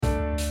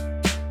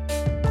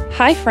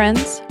Hi,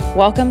 friends.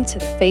 Welcome to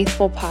the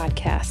Faithful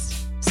Podcast.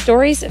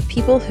 Stories of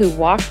people who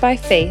walked by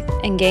faith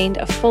and gained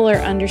a fuller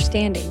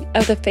understanding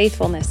of the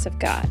faithfulness of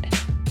God.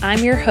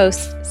 I'm your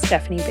host,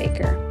 Stephanie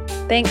Baker.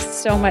 Thanks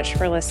so much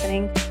for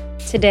listening.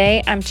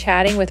 Today, I'm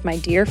chatting with my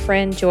dear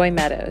friend, Joy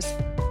Meadows.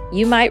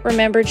 You might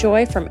remember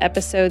Joy from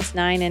episodes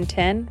 9 and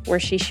 10, where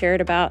she shared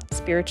about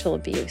spiritual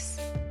abuse.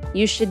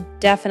 You should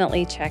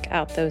definitely check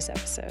out those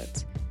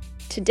episodes.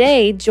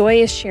 Today,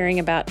 Joy is sharing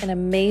about an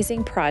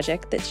amazing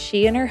project that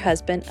she and her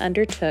husband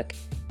undertook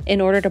in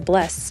order to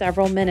bless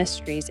several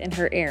ministries in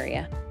her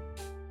area.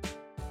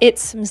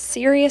 It's some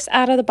serious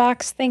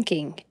out-of-the-box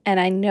thinking, and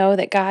I know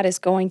that God is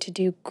going to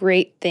do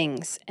great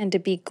things and to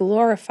be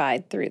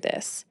glorified through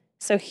this.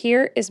 So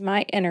here is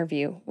my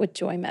interview with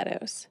Joy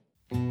Meadows.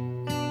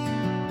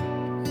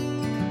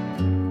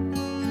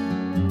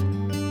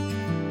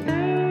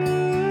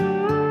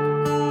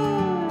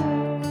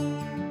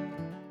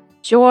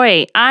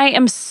 Joy, I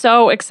am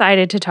so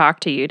excited to talk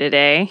to you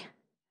today.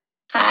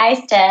 Hi,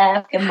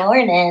 Steph. Good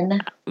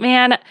morning.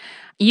 Man,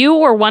 you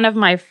were one of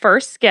my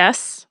first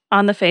guests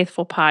on the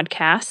Faithful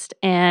Podcast,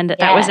 and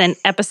that was in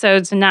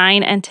episodes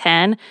 9 and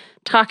 10,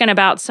 talking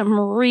about some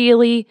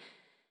really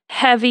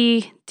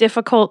heavy,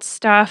 difficult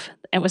stuff.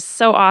 It was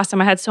so awesome.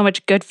 I had so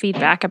much good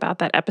feedback about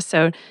that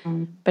episode.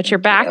 But you're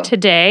back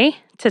today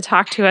to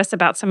talk to us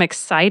about some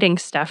exciting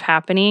stuff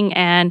happening,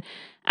 and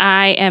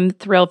I am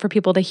thrilled for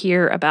people to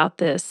hear about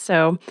this.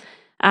 So,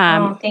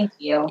 thank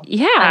you.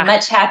 Yeah. I'm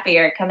much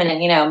happier coming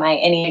in. You know, my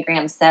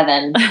Enneagram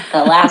 7,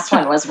 the last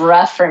one was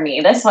rough for me.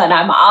 This one,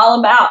 I'm all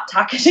about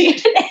talking to you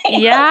today.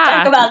 Yeah. Let's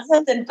talk about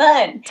something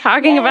fun.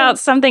 Talking about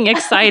something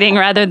exciting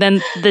rather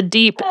than the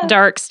deep,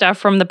 dark stuff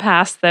from the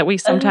past that we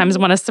sometimes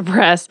want to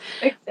suppress.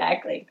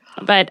 Exactly.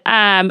 But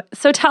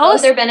so tell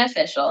us. They're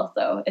beneficial,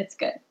 so it's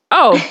good.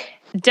 Oh,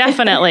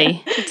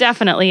 definitely.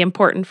 Definitely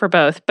important for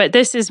both. But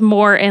this is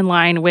more in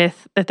line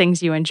with the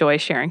things you enjoy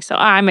sharing. So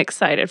I'm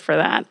excited for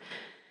that.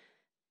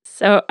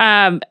 So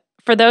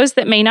for those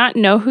that may not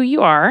know who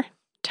you are,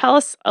 tell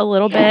us a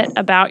little bit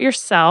about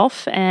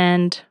yourself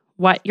and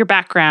what your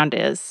background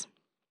is.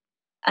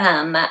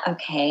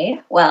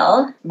 Okay.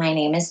 Well, my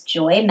name is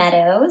Joy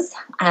Meadows.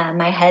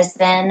 My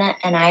husband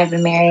and I have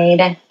been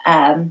married.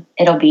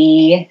 It'll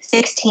be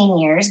 16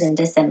 years in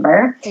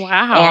December.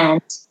 Wow.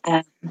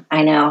 And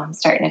I know I'm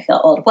starting to feel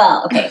old.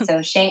 Well, okay.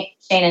 So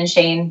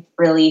Shane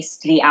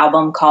released the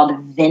album called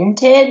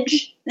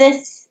Vintage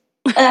this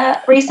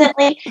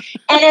recently,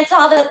 and it's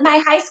all my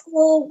high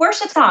school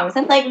worship songs.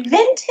 I'm like,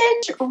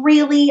 vintage?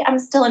 Really? I'm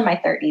still in my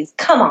 30s.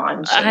 Come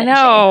on, Shane. I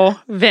know.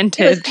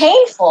 Vintage. It was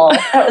painful.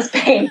 That was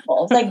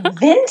painful. It's like,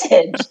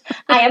 vintage.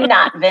 I am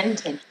not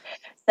vintage.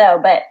 So,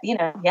 but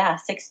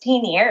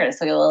 16 years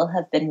we will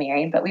have been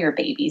married, but we were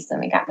babies when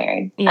we got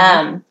married.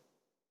 Yeah.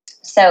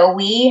 So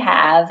we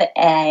have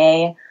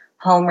a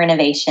home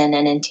renovation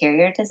and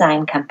interior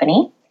design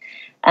company.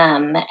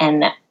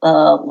 And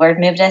the Lord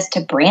moved us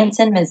to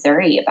Branson,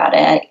 Missouri about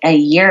a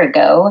year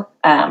ago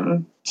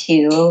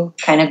to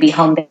kind of be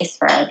home base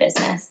for our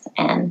business.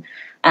 And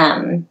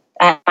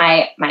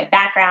my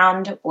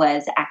background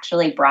was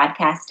actually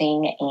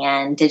broadcasting,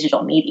 and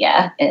digital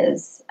media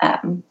is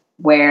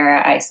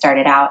where I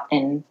started out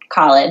in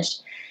college.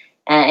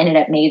 Ended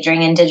up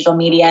majoring in digital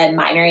media and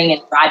minoring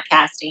in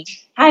broadcasting.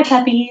 Hi,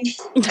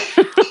 puppies.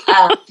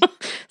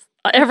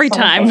 Every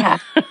time.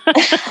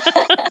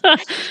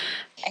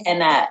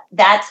 And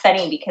that's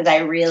funny because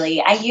I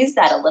used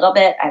that a little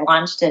bit. I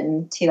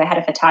had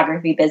a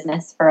photography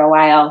business for a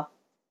while.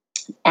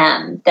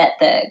 That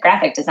the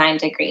graphic design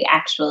degree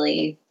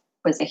actually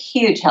was a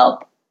huge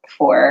help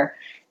for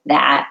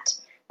that.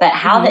 But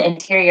how the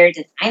interior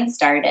design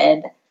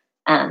started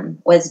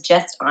was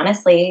just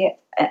honestly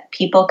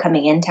people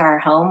coming into our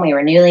home. We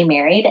were newly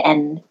married,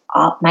 and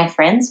all my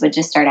friends would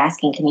just start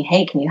asking, can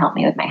you help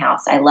me with my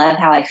house? I love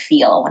how I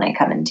feel when I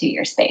come into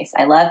your space.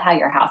 I love how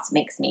your house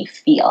makes me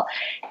feel.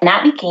 And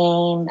that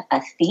became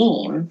a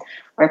theme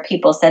where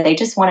people said they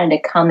just wanted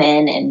to come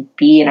in and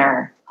be in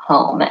our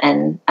home,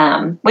 and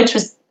which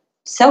was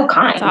so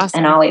kind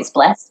and always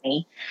blessed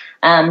me.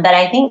 But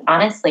I think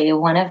honestly,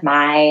 one of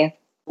my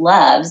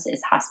loves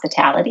is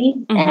hospitality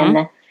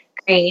and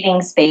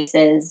creating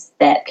spaces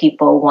that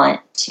people want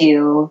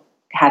to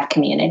have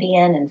community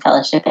in and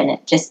fellowship, and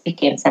it just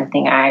became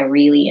something I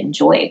really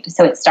enjoyed.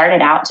 So it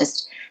started out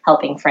just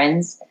helping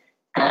friends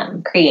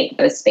create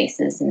those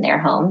spaces in their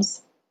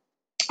homes.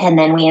 And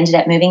then we ended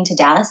up moving to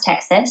Dallas,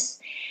 Texas,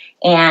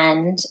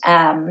 and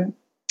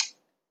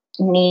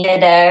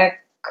needed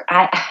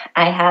I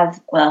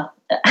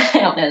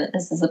don't know that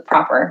this is a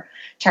proper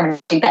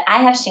terminology, but I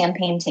have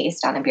champagne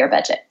taste on a beer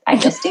budget. I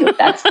just do.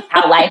 That's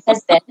how life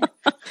has been.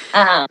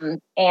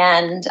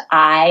 And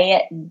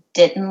I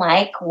didn't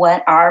like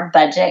what our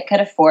budget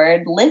could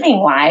afford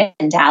living-wise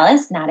in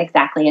Dallas, not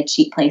exactly a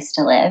cheap place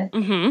to live,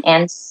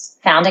 and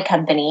found a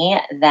company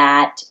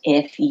that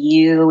if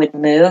you would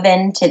move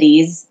into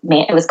these,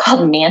 it was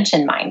called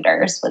Mansion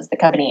Minders was the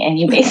company, and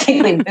you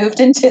basically moved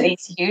into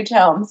these huge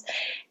homes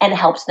and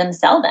helped them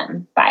sell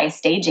them by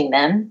staging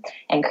them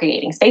and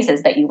creating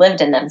spaces that you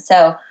lived in them.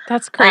 So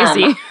that's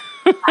crazy.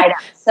 I know.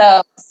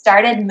 So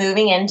started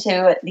moving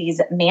into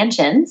these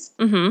mansions,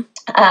 Mm-hmm.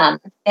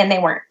 and they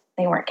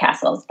weren't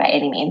castles by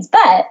any means,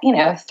 but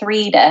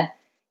 3 to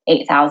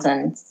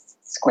 8,000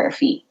 square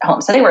feet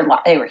homes. So they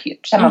were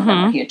huge. Some of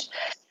them were huge,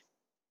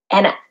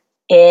 and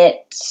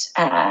it.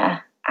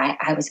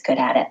 I was good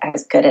at it. I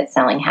was good at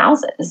selling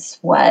houses.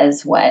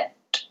 Was what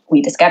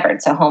we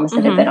discovered. So homes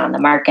that had been on the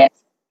market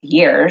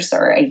years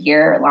or a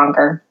year or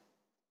longer,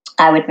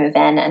 I would move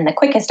in, and the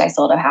quickest I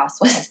sold a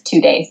house was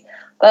 2 days.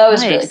 But it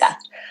was really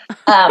fast.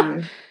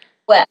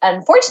 What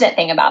unfortunate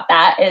thing about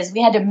that is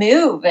we had to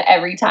move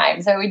every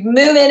time. So we'd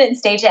move in and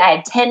stage it. I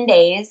had 10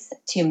 days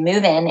to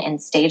move in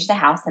and stage the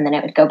house, and then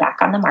it would go back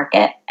on the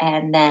market.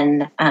 And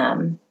then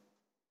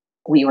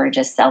we were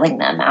just selling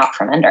them out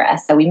from under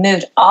us. So we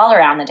moved all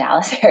around the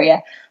Dallas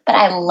area, but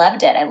I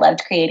loved it. I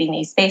loved creating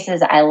these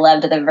spaces. I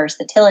loved the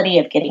versatility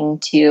of getting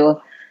to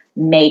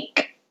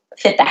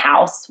fit the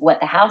house, what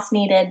the house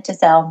needed to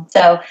sell.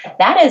 So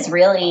that is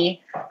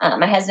really,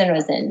 my husband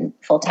was in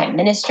full-time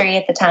ministry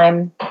at the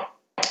time.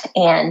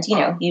 And,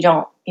 you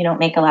don't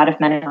make a lot of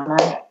money on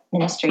a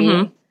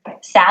ministry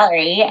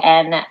salary.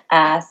 And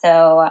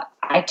so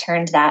I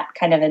turned that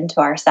kind of into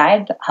our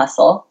side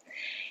hustle,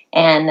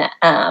 and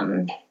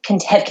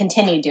have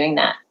continued doing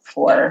that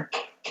for,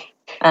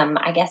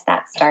 I guess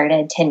that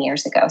started 10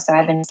 years ago. So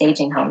I've been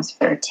staging homes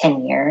for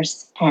 10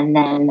 years. And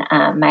then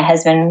my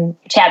husband,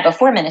 Chad,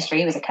 before ministry,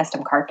 he was a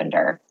custom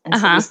carpenter. And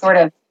so we sort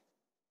of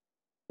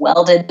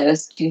welded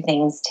those two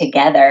things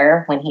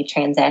together when he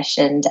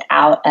transitioned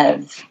out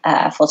of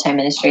full-time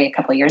ministry a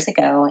couple years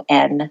ago.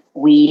 And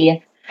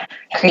we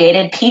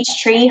created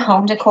Peachtree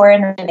Home Decor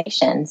and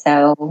Renovation.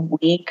 So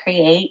we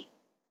create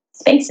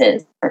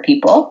spaces for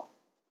people.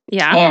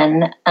 Yeah.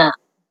 And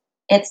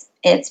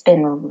it's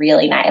been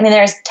really nice. I mean,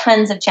 there's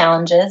tons of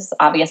challenges,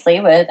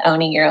 obviously, with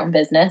owning your own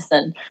business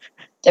and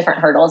different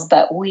hurdles,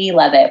 but we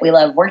love it. We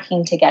love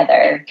working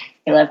together.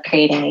 We love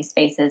creating these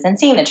spaces and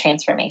seeing the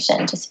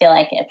transformation. Just feel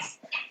like it's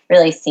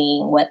really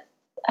seeing what,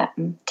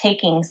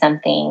 taking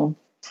something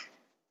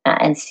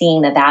and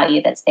seeing the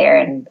value that's there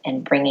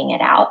and bringing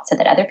it out so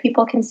that other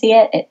people can see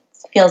it. It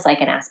feels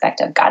like an aspect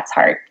of God's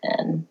heart,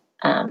 and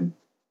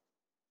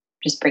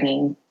just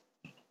bringing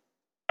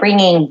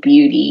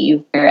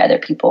beauty where other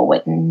people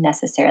wouldn't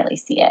necessarily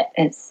see it.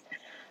 It's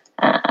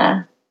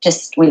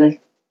just we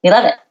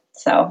love it.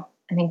 So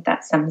I think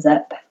that sums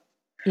up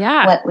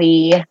what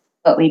we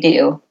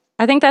do.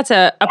 I think that's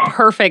a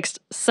perfect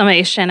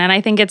summation, and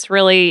I think it's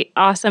really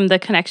awesome the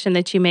connection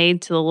that you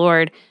made to the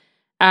Lord,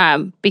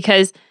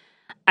 because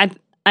I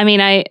mean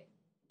I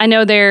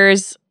know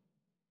there's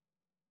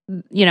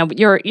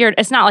you're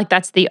it's not like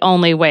that's the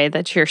only way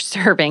that you're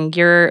serving.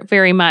 You're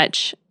very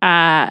much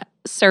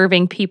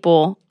serving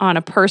people on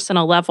a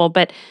personal level,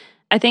 but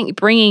I think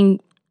bringing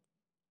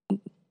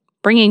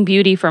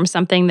beauty from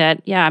something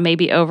that may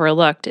be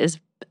overlooked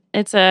there's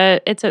a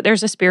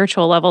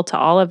spiritual level to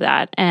all of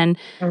that, and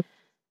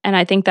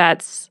I think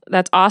that's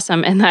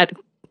awesome. And that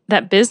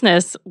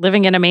business,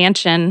 living in a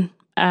mansion,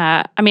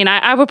 I mean,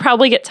 I would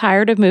probably get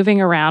tired of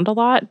moving around a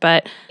lot,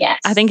 but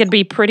I think it'd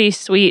be pretty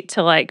sweet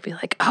to be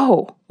like,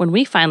 oh, when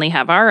we finally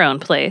have our own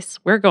place,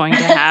 we're going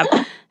to have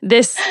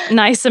this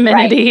nice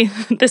amenity,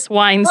 this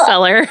wine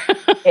cellar.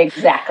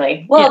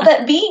 Exactly. Well,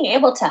 but being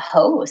able to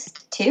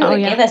host too,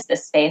 gave us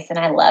this space, and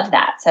I love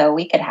that. So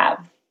we could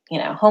have,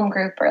 home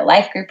group or a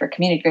life group or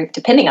community group,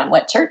 depending on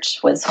what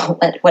church was,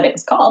 what it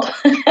was called.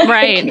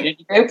 Right.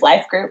 Community group,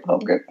 life group,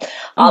 home group,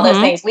 all those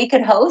things. We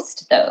could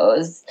host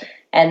those,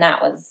 and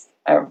that was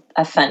a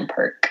fun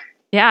perk.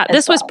 Yeah,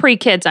 this was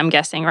pre-kids, I'm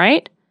guessing,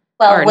 right?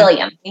 Well,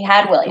 William. We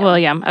had William.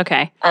 William,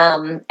 okay.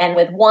 And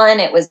with one,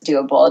 it was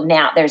doable.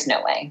 Now, there's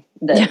no way.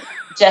 We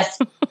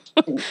just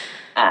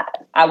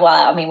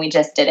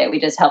did it. We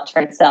just helped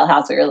Fred sell a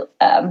house.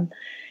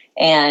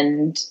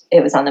 And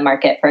it was on the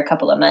market for a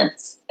couple of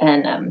months.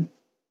 And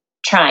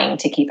trying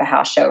to keep a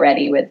house show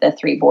ready with the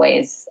 3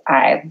 boys,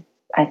 I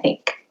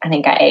think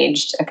I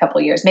aged a couple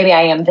of years. Maybe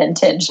I am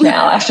vintage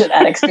now after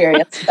that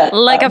experience. But,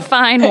 like a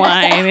fine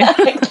wine.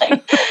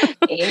 like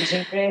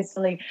aging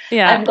gracefully.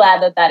 Yeah. I'm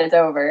glad that is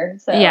over.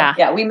 So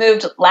we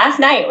moved last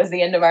night was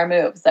the end of our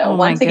move. So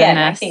once again,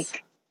 I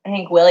think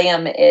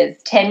William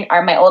is 10.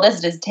 My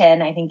oldest is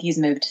 10. I think he's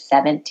moved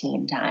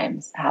 17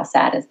 times. How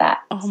sad is that?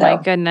 Oh my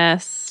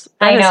goodness.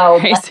 I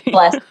know.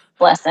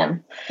 Bless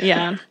him.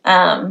 Yeah.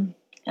 One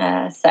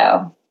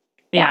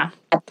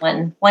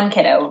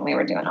kiddo when we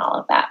were doing all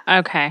of that.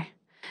 Okay.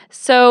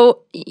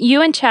 So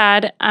you and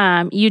Chad,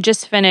 you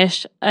just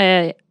finished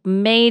a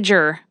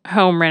major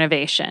home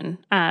renovation.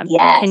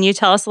 Yes. Can you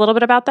tell us a little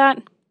bit about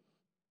that?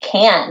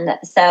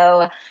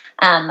 So,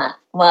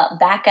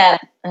 back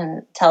up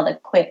and tell the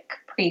quick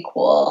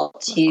prequel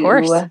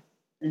to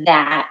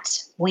that.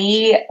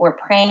 We were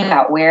praying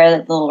about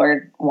where the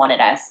Lord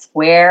wanted us.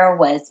 Where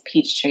was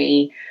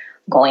Peachtree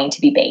going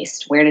to be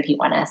based? Where did he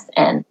want us?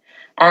 And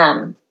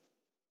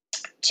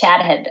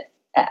Chad had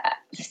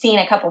seen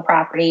a couple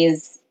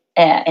properties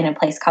in a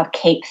place called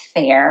Cape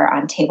Fair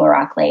on Table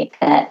Rock Lake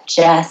that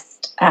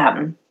just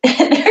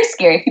they're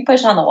scary. If you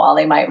push on the wall,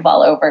 they might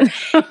fall over.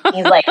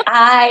 He's like,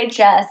 I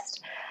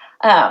just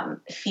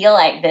feel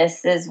like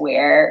this is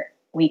where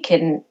we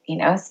can,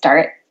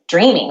 start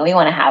dreaming. We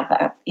want to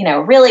have,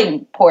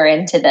 really pour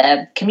into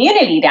the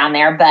community down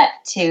there, but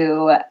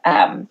to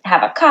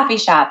have a coffee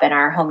shop and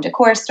our home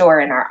decor store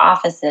and our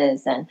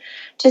offices and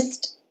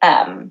just,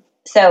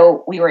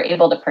 so we were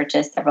able to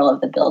purchase several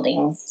of the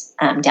buildings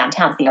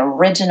downtown, the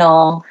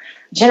original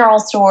general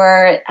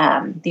store,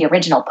 the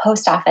original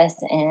post office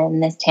in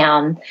this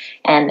town,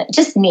 and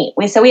just neat.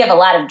 So we have a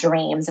lot of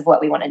dreams of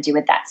what we want to do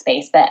with that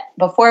space. But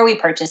before we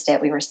purchased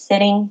it, we were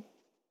sitting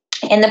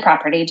in the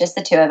property, just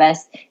the two of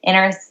us,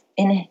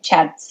 in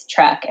Chad's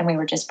truck, and we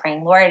were just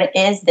praying, Lord,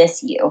 is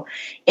this you?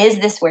 Is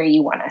this where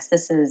you want us?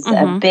 This is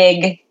a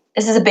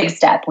big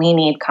step. We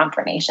need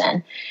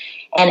confirmation.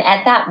 And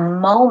at that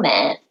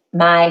moment,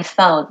 my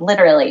phone,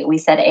 literally, we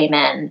said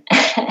amen.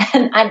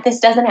 And this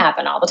doesn't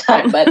happen all the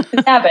time, but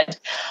this happened.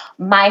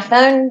 My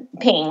phone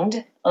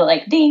pinged,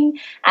 like ding,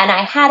 and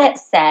I had it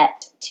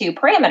set to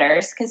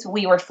parameters because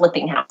we were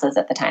flipping houses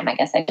at the time. I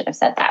guess I should have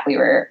said that. We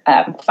were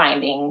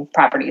finding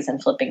properties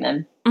and flipping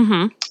them.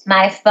 Mm-hmm.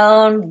 My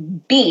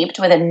phone beeped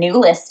with a new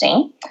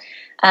listing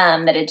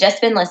that had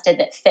just been listed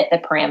that fit the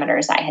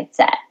parameters I had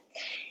set.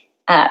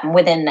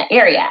 Within the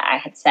area I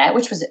had set,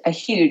 which was a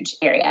huge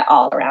area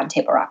all around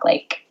Table Rock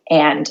Lake.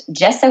 And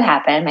just so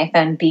happened, my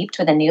phone beeped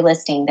with a new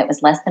listing that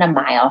was less than a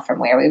mile from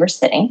where we were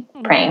sitting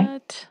praying.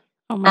 What?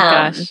 Oh my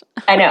gosh.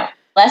 I know.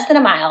 Less than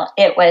a mile.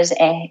 It was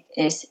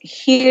this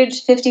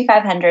huge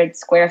 5,500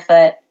 square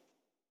foot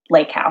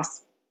lake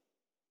house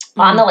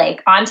on the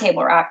lake, on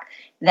Table Rock,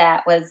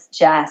 that was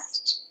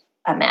just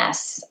a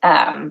mess.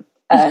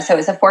 So it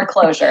was a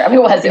foreclosure. I mean,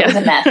 it was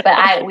a mess,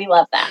 but we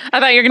love that. I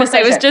thought you were going to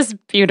say it was just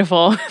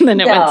beautiful. And then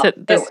it went to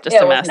this, just a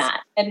mess. It was not.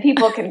 And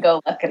people can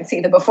go look and see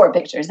the before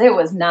pictures. It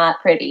was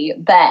not pretty,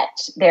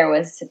 but there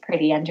was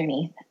pretty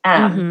underneath.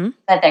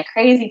 But the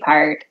crazy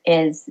part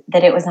is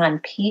that it was on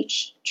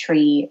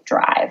Peachtree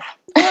Drive,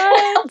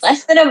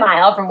 less than a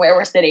mile from where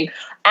we're sitting,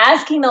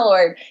 asking the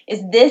Lord,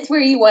 is this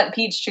where you want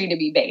Peachtree to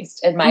be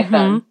based? And my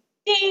phone,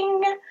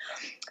 ding.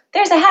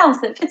 There's a house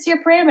that fits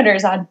your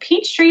parameters on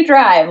Peachtree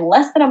Drive,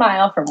 less than a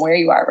mile from where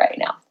you are right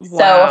now. Wow.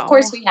 So, of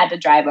course, we had to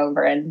drive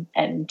over and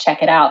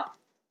check it out.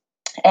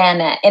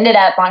 And ended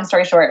up, long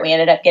story short, we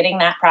ended up getting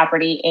that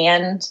property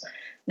and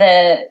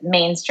the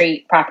Main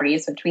Street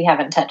properties, which we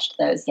haven't touched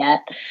those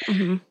yet.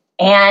 Mm-hmm.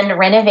 And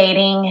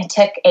renovating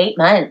took 8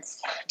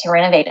 months to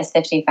renovate this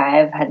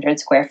 5,500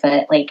 square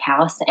foot lake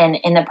house. And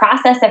in the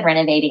process of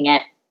renovating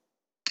it,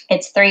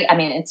 it's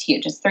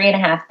huge. It's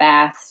 3.5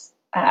 baths.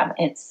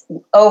 It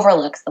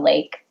overlooks the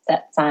lake.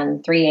 That's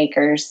on 3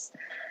 acres.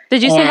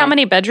 Did you say how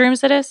many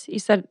bedrooms it is? You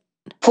said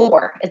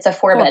 4. It's a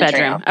 4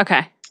 bedroom.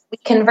 Okay. We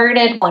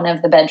converted one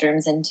of the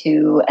bedrooms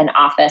into an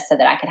office so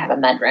that I could have a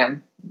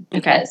mudroom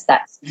because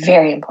that's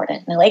very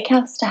important in a lake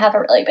house to have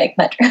a really big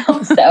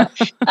mudroom. So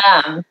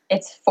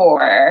it's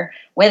 4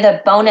 with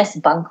a bonus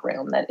bunk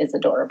room that is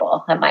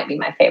adorable. That might be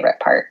my favorite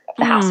part of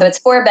the house. So it's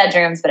 4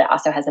 bedrooms, but it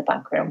also has a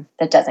bunk room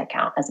that doesn't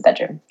count as a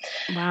bedroom.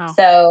 Wow.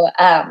 So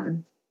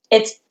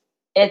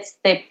it's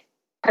the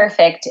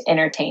perfect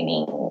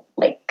entertaining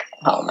lake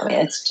home. I mean,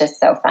 it's just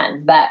so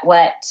fun. But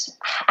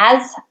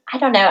I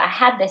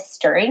had this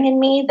stirring in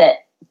me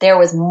that there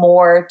was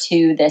more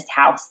to this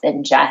house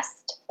than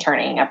just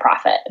turning a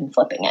profit and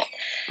flipping it.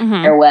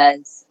 Mm-hmm. It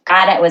was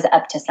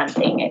up to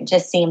something. It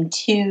just seemed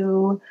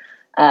too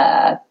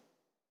amazing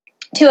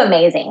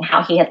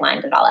how he had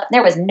lined it all up.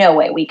 There was no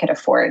way we could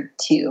afford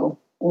to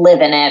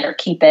live in it or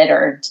keep it,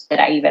 or did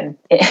I even...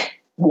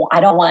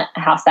 I don't want a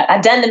house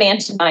I've done the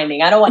mansion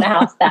minding. I don't want a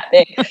house that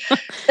big.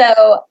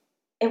 So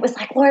it was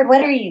like, Lord,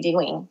 what are you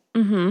doing?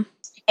 Mm-hmm.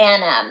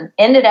 And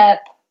ended up,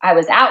 I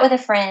was out with a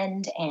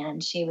friend,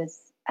 and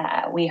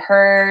we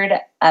heard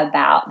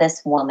about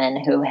this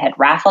woman who had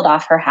raffled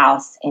off her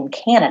house in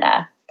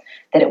Canada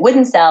that it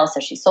wouldn't sell.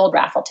 So she sold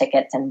raffle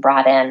tickets and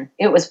brought in,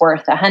 it was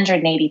worth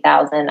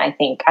 $180,000. I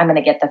think I'm going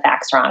to get the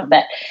facts wrong,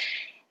 but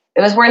it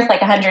was worth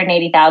like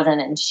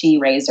 $180,000, and she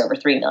raised over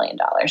 $3 million.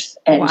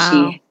 And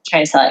she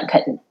tried to sell it and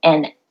couldn't.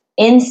 And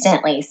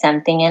instantly,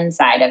 something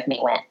inside of me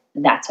went,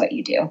 "That's what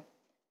you do.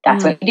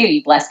 That's what you do.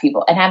 You bless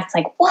people." And I was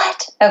like,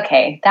 "What?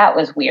 Okay, that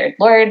was weird.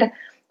 Lord,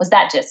 was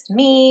that just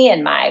me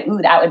and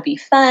that would be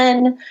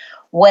fun?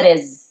 What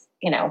is,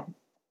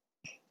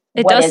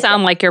 It does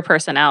sound like your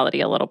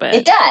personality a little bit.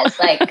 It does,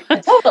 like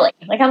totally.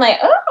 Like I'm like,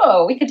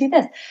 oh, we could do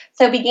this.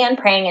 So began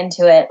praying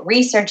into it,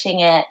 researching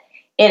it.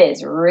 It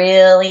is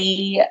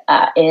really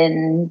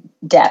in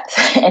depth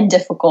and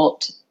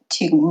difficult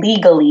to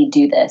legally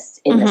do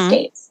this in the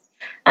States.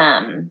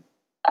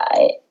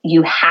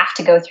 You have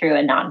to go through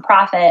a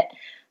nonprofit.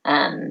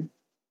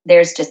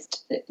 There's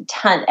just a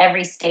ton.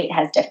 Every state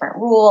has different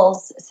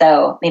rules.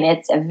 So, I mean,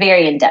 it's a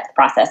very in-depth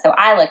process. So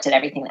I looked at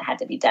everything that had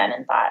to be done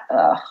and thought,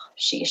 oh,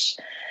 sheesh,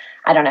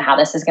 I don't know how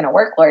this is going to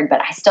work, Lord,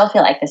 but I still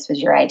feel like this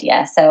was your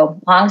idea. So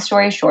long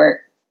story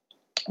short,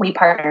 we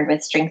partnered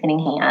with Strengthening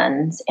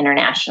Hands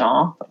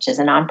International, which is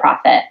a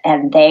nonprofit,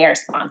 and they are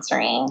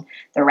sponsoring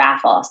the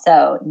raffle.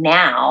 So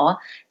now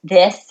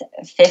this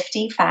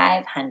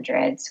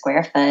 5,500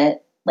 square foot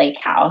lake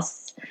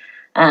house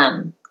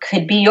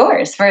could be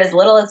yours for as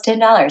little as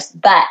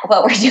 $10. But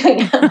what we're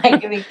doing,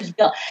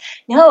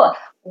 no,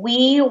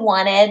 we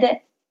wanted,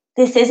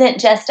 this isn't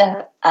just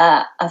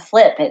a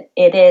flip.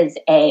 It is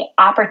a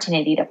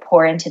opportunity to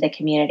pour into the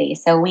community.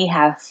 So we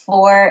have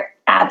 4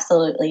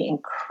 absolutely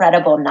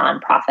incredible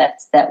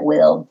nonprofits that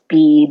will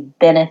be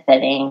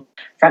benefiting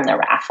from the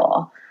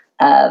raffle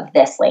of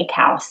this lake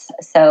house.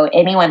 So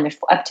anyone,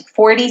 up to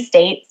 40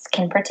 states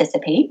can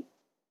participate.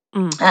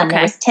 Okay.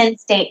 There was 10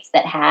 states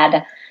that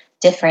had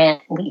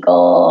different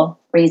legal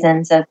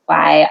reasons of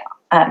why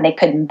they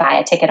couldn't buy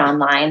a ticket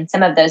online.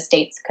 Some of those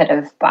states could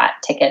have bought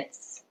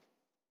tickets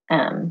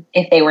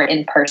if they were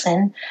in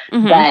person,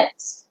 but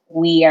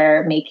we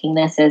are making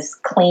this as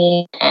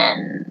clean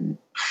and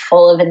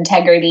full of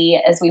integrity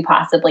as we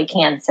possibly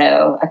can.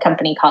 So a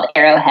company called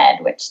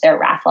Arrowhead, which their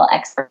raffle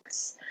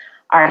experts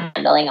are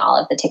handling all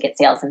of the ticket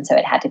sales, and so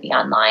it had to be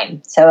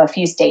online. So a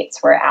few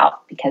states were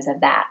out because of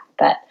that,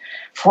 but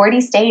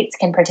 40 states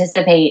can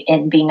participate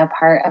in being a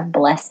part of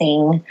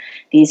blessing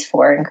these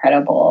 4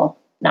 incredible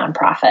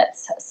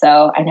nonprofits.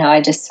 So I know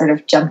I just sort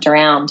of jumped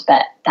around,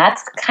 but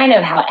that's kind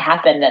of how it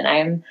happened. And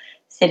I'm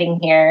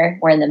sitting here,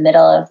 we're in the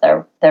middle of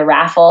the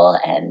raffle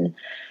and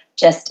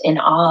just in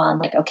awe. I'm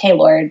like, okay,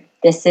 Lord,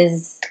 this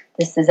is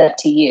up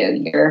to you.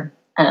 You're,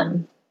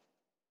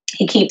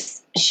 he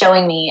keeps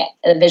showing me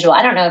a visual.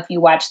 I don't know if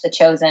you watched The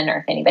Chosen or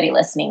if anybody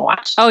listening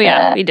watched. Oh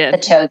yeah, we did. The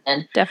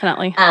Chosen.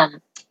 Definitely.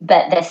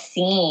 But the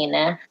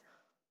scene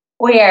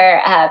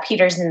where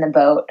Peter's in the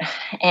boat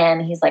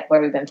and he's like,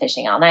 Lord, we've been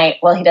fishing all night.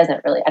 Well, he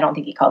doesn't really, I don't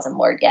think he calls him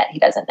Lord yet. He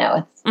doesn't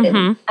know.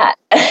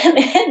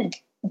 And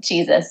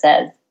Jesus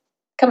says,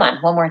 come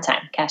on, one more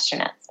time, cast your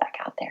nets back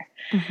out there.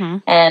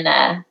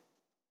 And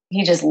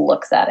he just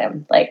looks at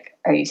him like,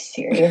 are you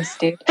serious,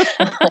 dude?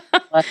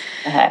 What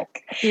the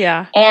heck?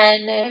 Yeah.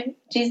 And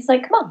Jesus is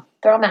like, come on,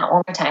 throw them out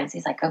one more time. So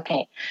he's like,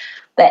 okay.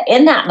 But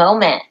in that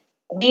moment,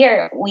 we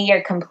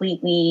are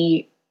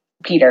completely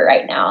Peter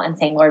right now and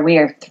saying, Lord, we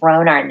are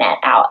throwing our net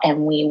out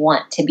and we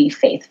want to be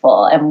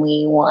faithful and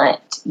we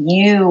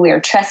are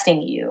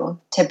trusting you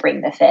to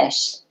bring the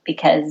fish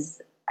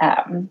because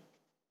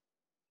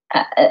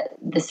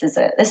this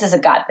is a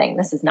God thing.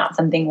 This is not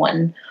something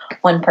one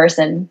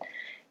person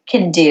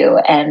can do.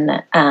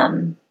 And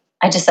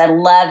I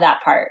love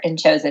that part in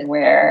Chosen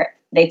where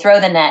they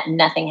throw the net and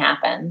nothing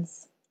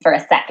happens for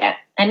a second.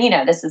 And,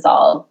 this is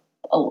all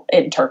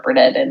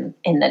interpreted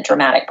in the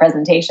dramatic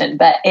presentation,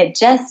 but it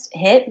just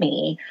hit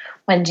me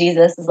when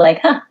Jesus is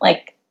like,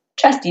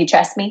 do you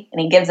trust me?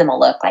 And he gives him a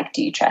look like,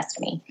 do you trust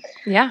me?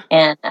 Yeah.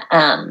 And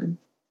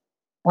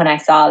when I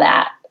saw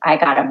that, I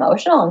got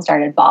emotional and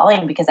started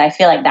bawling because I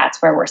feel like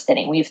that's where we're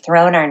sitting. We've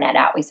thrown our net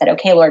out. We said,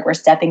 okay, Lord, we're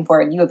stepping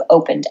forward. You have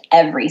opened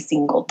every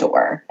single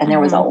door. And there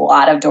was a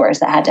lot of doors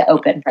that had to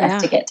open for us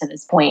to get to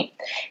this point.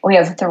 We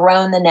have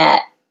thrown the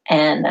net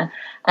and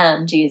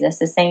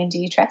Jesus is saying, do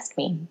you trust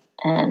me?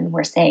 And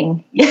we're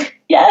saying,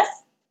 yes.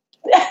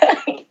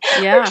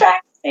 We're trying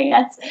to say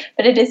yes,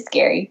 but it is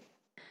scary.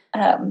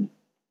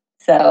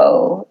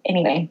 So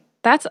anyway.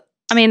 That's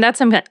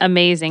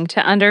amazing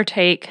to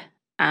undertake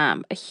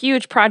a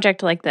huge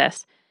project like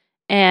this.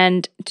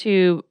 And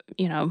to,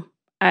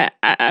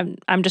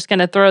 I'm just going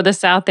to throw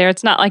this out there.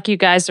 It's not like you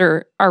guys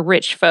are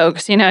rich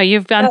folks.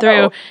 You've gone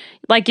through,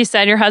 like you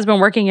said, your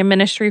husband working in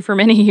ministry for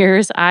many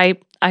years. I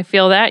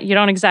feel that you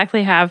don't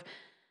exactly have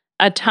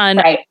a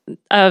ton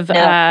of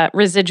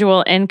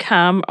residual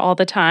income all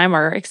the time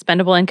or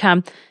expendable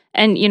income.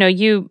 And,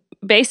 you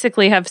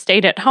basically have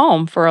stayed at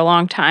home for a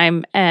long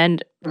time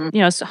and,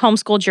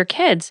 homeschooled your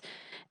kids.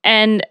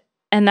 And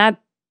that,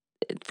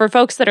 for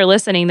folks that are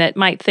listening that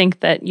might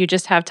think that you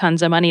just have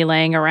tons of money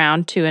laying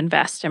around to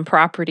invest in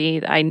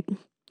property, I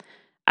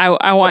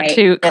want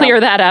to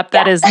clear that up.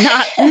 That is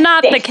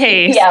not the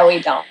case. Yeah, we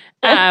don't.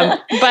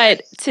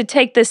 But to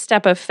take this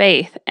step of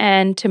faith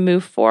and to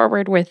move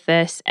forward with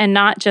this, and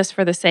not just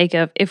for the sake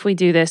of, if we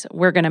do this,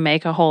 we're going to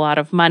make a whole lot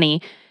of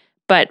money,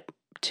 but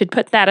to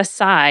put that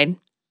aside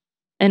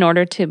in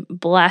order to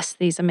bless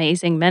these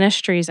amazing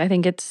ministries, I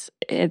think it's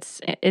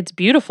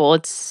beautiful.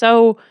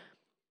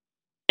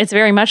 It's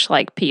very much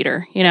like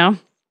Peter,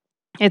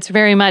 It's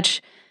very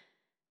much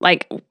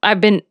like I've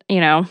been,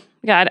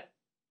 God,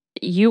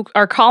 you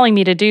are calling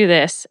me to do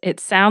this. It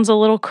sounds a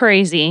little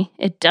crazy.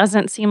 It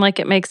doesn't seem like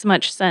it makes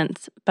much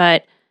sense,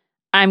 but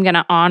I'm going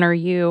to honor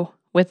you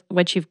with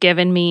what you've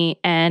given me,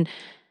 and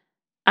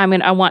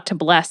I want to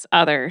bless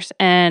others.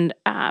 And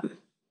I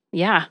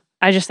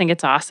just think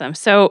it's awesome.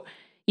 So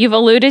you've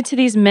alluded to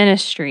these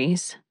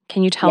ministries.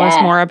 Can you tell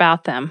us more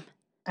about them?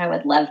 I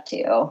would love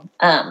to.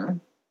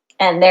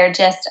 And they're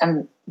just,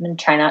 I'm going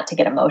to try not to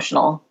get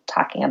emotional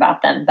talking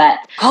about them, but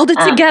hold it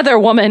together,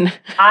 woman.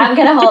 I'm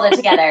going to hold it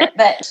together,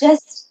 but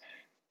just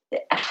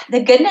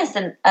the goodness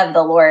of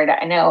the Lord.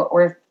 I know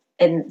we're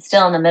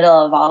still in the middle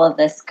of all of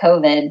this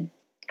COVID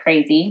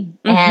crazy.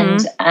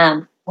 And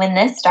when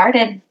this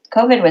started,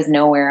 COVID was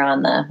nowhere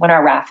on when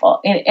our raffle,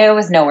 it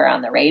was nowhere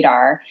on the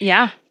radar.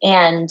 Yeah.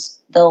 And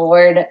the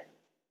Lord,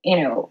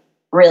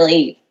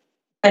 really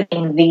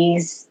putting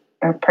these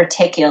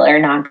particular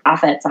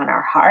nonprofits on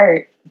our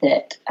heart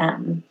that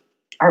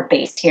are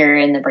based here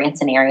in the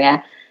Branson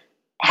area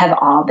have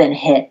all been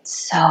hit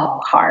so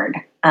hard.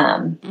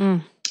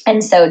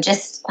 And so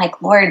just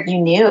like, Lord, you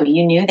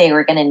knew they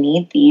were going to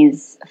need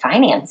these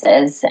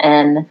finances.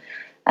 And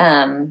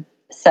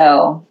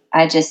so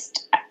I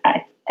just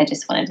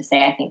wanted to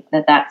say, I think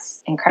that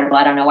that's incredible.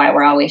 I don't know why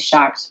we're always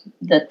shocked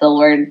that the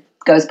Lord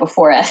goes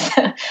before us.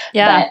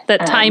 Yeah, but,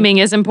 that timing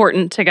is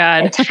important to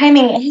God.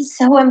 Timing is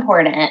so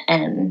important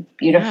and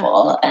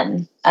beautiful. Yeah.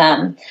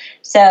 And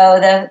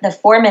so the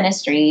 4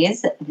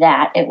 ministries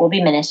that it will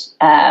be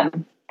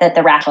that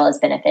the raffle is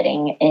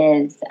benefiting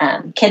is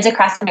Kids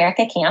Across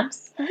America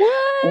camps,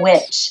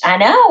 which I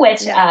know,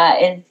 is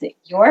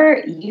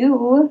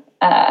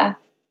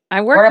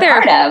I worked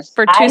there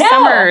for 2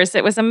 summers.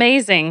 It was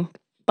amazing,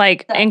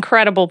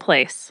 incredible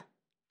place.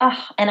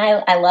 Oh, and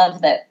I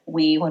love that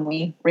when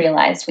we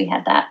realized we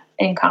had that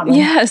in common.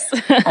 Yes.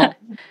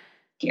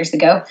 Years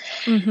ago.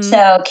 Mm-hmm.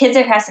 So Kids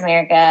Across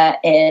America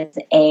is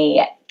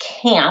a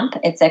camp.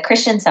 It's a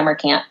Christian summer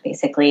camp,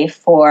 basically,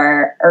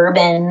 for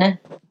urban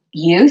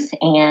youth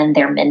and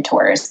their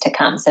mentors to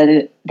come.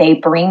 So they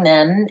bring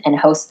them and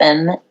host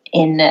them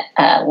in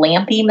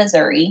Lampe,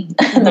 Missouri,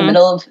 in the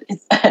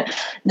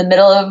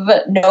middle of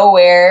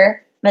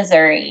nowhere,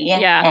 Missouri.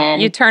 Yeah,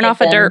 and you turn off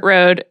a dirt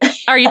road,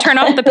 or you turn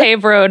off the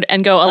paved road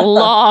and go a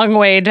long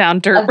way down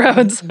dirt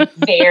roads.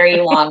 Very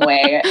long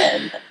way.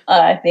 And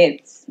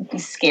it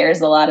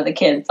scares a lot of the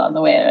kids on the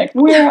way. Like,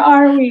 where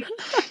are we?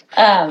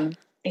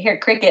 They hear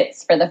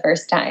crickets for the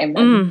first time.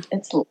 And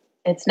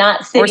it's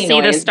not city or see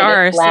noise, the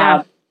stars. It's loud.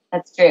 Yeah.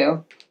 That's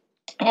true.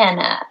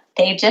 And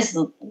they just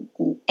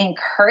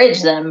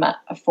encourage them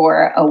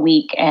for a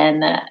week.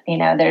 And,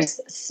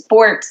 there's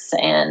sports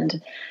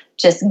and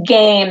just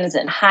games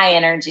and high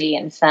energy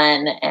and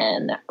fun,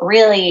 and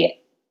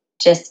really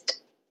just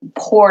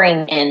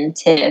pouring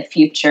into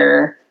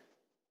future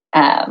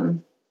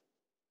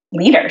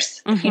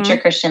leaders, future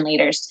Christian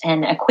leaders,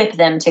 and equip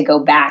them to go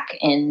back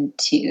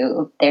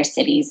into their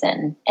cities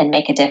and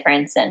make a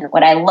difference. And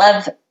what I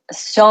love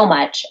so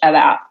much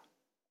about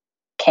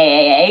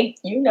KAA,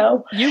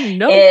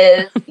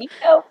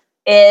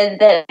 is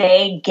that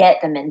they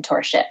get the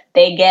mentorship.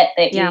 They get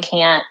that you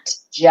can't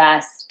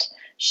just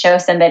show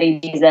somebody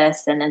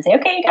Jesus and then say,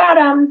 okay, you got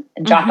them,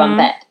 and drop them.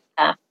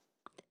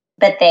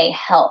 But they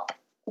help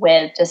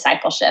with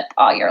discipleship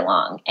all year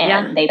long,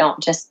 and they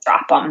don't just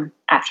drop them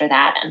after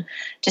that. And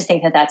just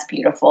think that that's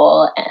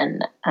beautiful.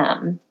 And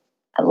I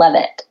love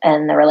it.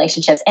 And the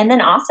relationships. And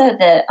then also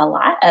a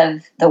lot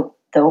of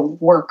the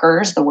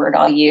workers, the word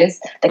I'll use,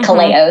 the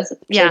Kaleos,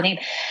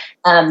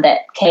 that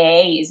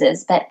KA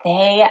uses, but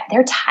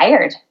they're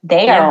tired.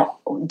 They are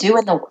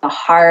doing the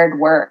hard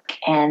work,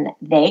 and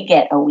they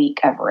get a week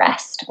of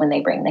rest when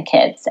they bring the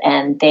kids,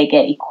 and they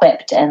get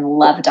equipped and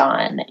loved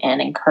on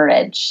and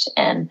encouraged,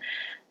 and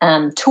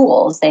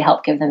tools. They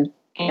help give them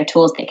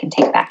tools they can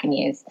take back and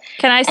use.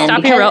 Can I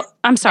stop you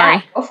I'm sorry.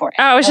 Yeah, go for it.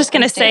 I was just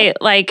going to say,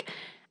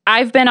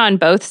 I've been on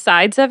both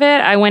sides of it.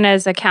 I went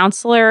as a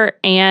counselor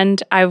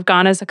and I've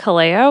gone as a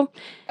Kaleo.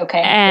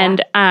 Okay.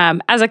 And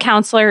as a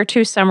counselor,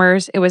 2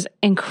 summers, it was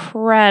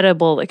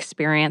incredible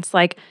experience.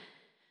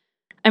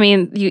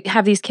 You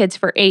have these kids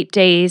for 8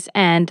 days,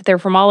 and they're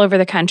from all over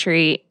the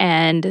country,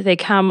 and they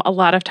come a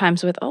lot of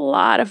times with a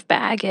lot of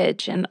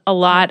baggage and a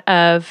lot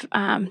of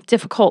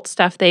difficult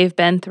stuff they've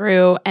been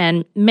through.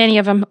 And many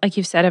of them, like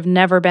you said, have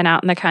never been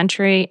out in the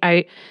country.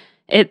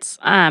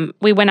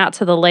 We went out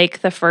to the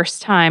lake the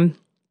first time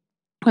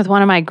with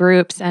one of my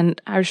groups, and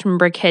I just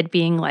remember a kid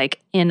being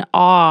in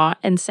awe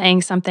and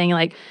saying something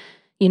like,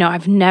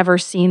 I've never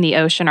seen the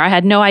ocean, or I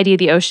had no idea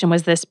the ocean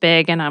was this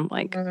big. And I'm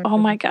like, oh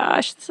my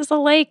gosh, this is a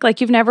lake.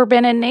 You've never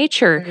been in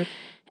nature.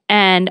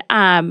 And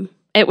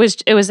it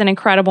was an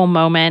incredible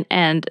moment.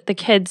 And the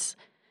kids,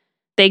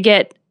 they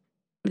get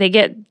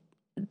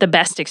the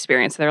best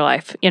experience of their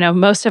life.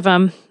 Most of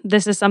them,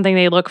 this is something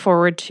they look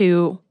forward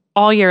to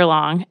all year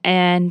long.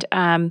 And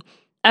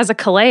as a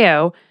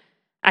Kaleo,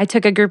 I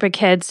took a group of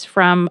kids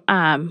from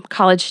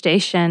College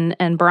Station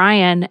and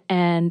Bryan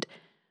and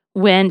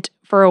went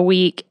for a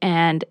week,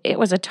 and it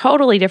was a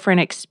totally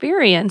different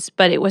experience,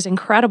 but it was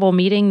incredible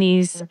meeting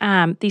these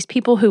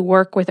people who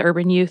work with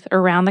urban youth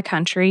around the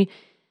country,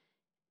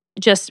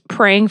 just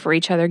praying for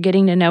each other,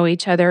 getting to know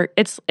each other.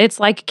 It's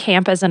like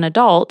camp as an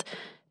adult,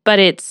 but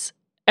it's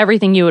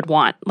everything you would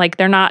want.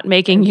 They're not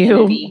making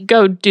you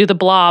go do the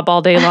blob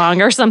all day long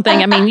or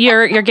something.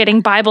 You're getting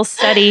Bible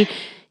study.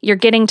 You're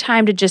getting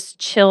time to just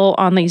chill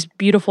on these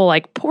beautiful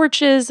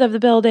porches of the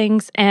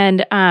buildings,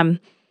 and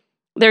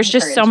there's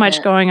just so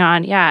much going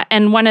on. Yeah.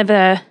 And one of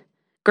the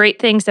great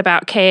things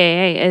about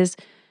KAA is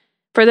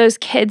for those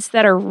kids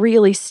that are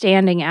really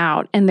standing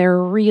out and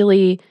they're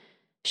really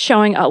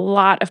showing a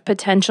lot of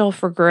potential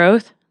for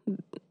growth,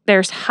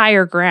 there's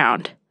higher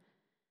ground.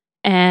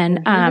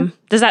 And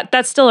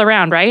that's still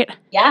around, right?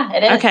 Yeah,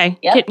 it is. Okay.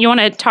 Yep. You want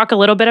to talk a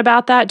little bit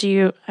about that?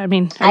 I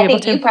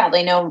think you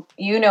probably know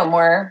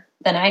more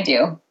than I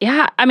do.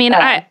 Yeah. I mean,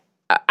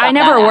 I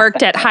never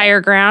worked at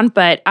Higher Ground,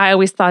 but I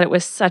always thought it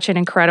was such an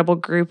incredible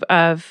group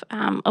of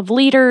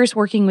leaders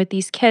working with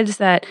these kids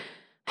that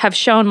have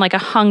shown like a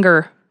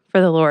hunger for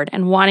the Lord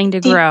and wanting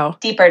to grow.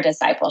 Deeper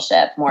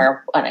discipleship,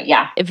 more,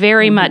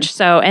 Very much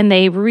so. And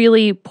they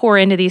really pour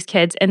into these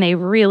kids and they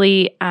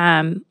really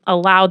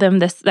allow them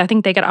this. I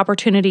think they get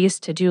opportunities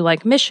to do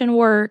like mission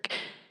work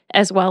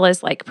as well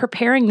as like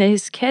preparing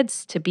these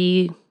kids to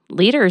be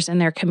leaders in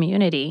their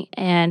community.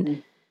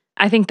 And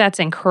I think that's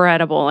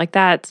incredible. Like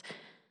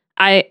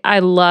I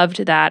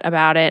loved that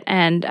about it.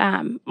 And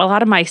a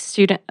lot of my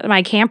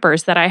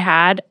campers that I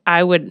had,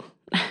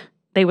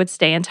 they would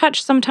stay in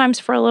touch sometimes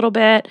for a little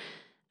bit.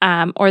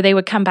 Or they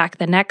would come back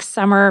the next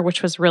summer,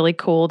 which was really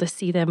cool to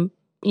see them,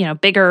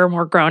 bigger,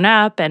 more grown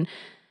up. And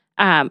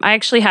I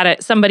actually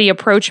had somebody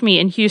approach me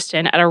in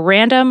Houston at a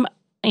random,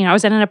 I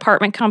was in an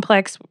apartment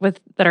complex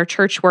that our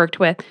church worked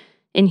with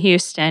in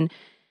Houston.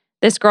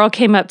 This girl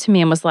came up to me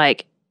and was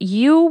like,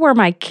 "You were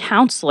my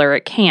counselor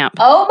at camp."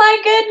 Oh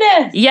my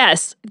goodness.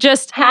 Yes.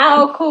 Just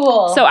how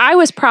cool. So I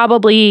was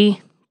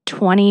probably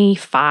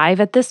 25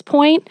 at this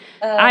point.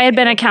 Okay. I had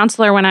been a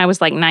counselor when I was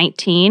like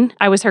 19.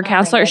 I was her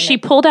counselor. She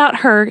pulled out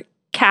her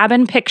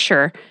cabin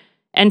picture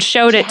and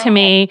showed it to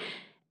me.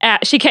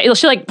 She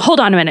like, hold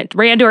on a minute,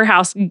 ran to her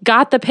house,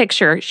 got the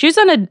picture. She was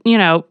on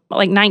a,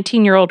 like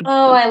 19-year-old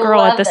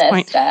girl at this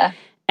point. Stuff.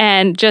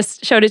 And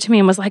just showed it to me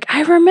and was like,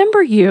 "I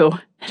remember you."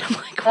 And I'm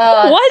like,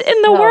 what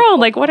in the world? Cool.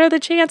 Like, what are the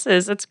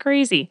chances? It's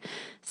crazy.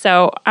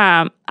 So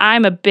I'm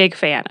a big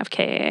fan of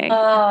KAA.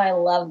 Oh, I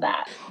love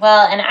that.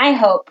 Well, and I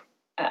hope,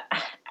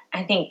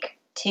 I think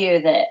too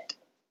that,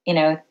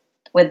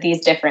 with these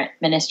different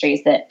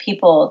ministries that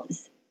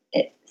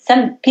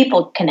some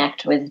people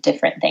connect with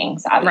different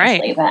things,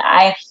 obviously, right. But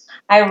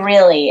I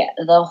really,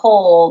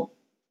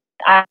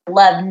 I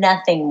love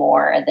nothing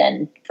more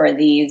than for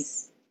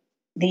these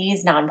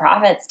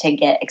nonprofits to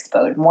get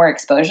more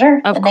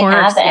exposure than they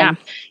have. And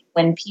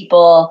when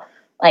people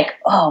like,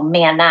 oh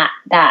man,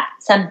 that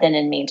something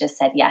in me just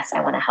said, yes,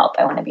 I want to help.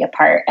 I want to be a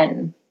part.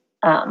 And,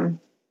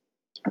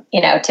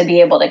 to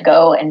be able to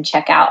go and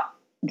check out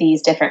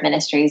these different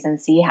ministries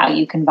and see how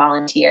you can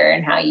volunteer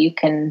and how you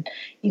can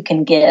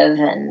give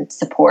and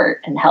support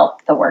and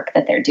help the work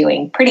that they're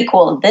doing. Pretty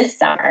cool. This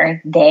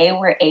summer, they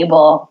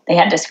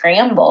had to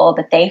scramble,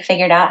 but they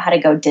figured out how to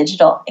go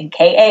digital, and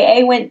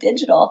KAA went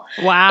digital.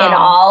 Wow. In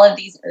all of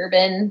these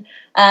urban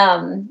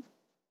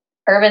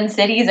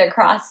cities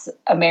across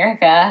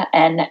America,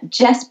 and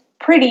just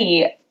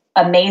pretty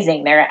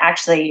amazing. They're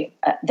actually,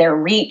 their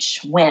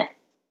reach went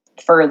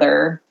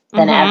further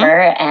than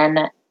ever,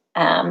 and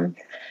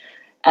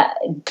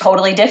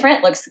totally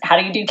different. How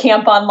do you do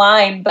camp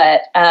online?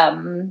 But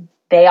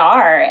they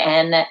are,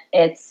 and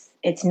it's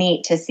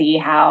neat to see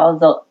how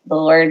the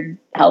Lord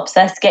helps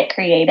us get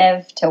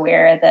creative to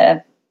where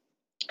the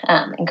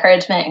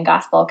encouragement and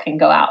gospel can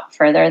go out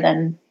further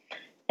than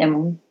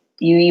you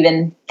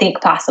even think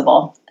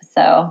possible.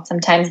 So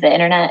sometimes the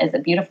internet is a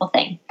beautiful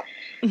thing.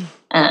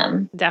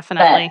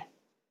 Definitely.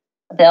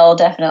 They'll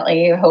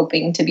definitely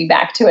hoping to be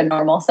back to a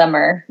normal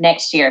summer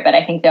next year, but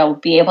I think they'll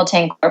be able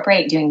to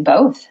incorporate doing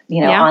both,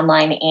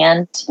 online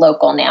and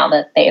local now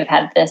that they've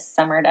had this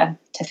summer to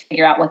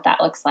figure out what that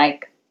looks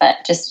like. But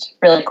just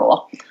really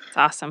cool. It's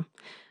awesome.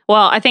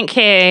 Well, I think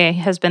KAA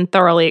has been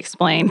thoroughly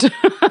explained.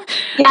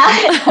 Yeah,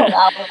 I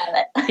love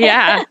it.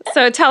 Yeah.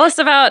 So tell us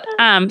about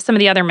some of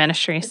the other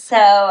ministries.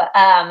 So,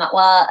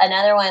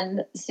 another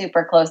one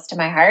super close to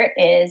my heart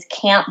is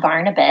Camp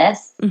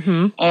Barnabas.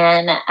 Mm-hmm.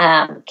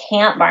 And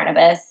Camp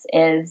Barnabas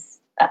is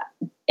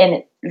in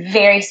a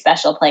very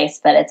special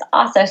place, but it's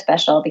also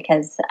special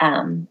because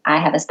I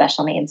have a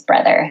special needs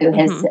brother who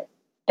has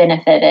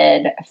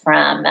benefited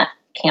from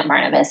Camp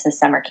Barnabas, a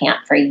summer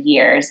camp, for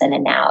years,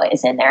 and now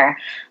is in their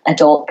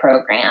adult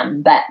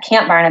program. But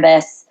Camp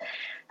Barnabas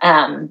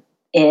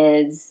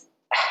is,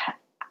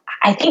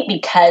 I think,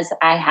 because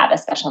I have a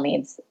special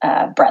needs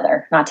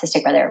brother, an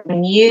autistic brother,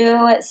 when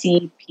you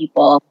see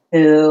people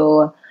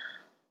who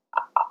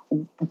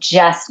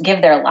just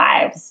give their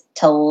lives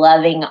to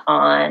loving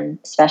on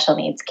special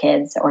needs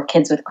kids or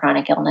kids with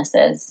chronic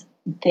illnesses,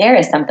 there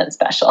is something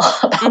special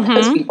about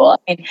those people. I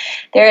mean,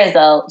 there is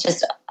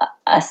just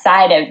a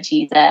side of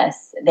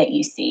Jesus that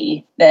you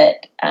see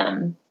that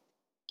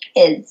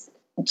is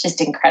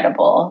just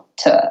incredible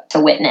to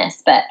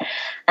witness. But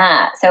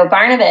so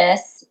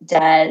Barnabas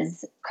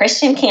does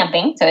Christian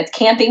camping. So it's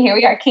camping. Here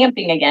we are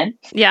camping again.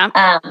 Yeah.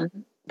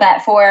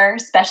 But for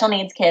special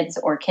needs kids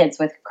or kids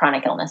with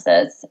chronic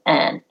illnesses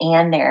and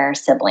their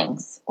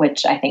siblings,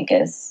 which I think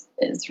is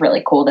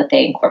really cool that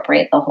they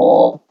incorporate the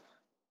whole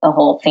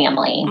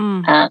family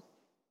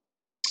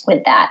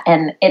with that.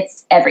 And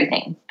it's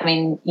everything. I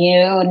mean,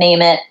 you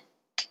name it.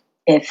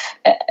 If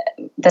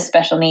the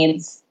special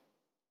needs,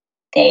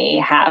 they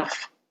have,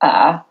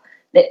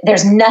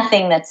 there's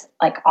nothing that's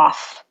like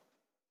off,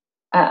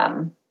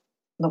 the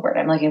word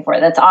I'm looking for,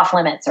 that's off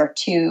limits or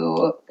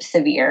too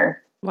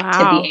severe to be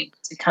Wow. able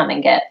to come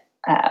and get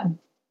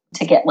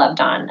loved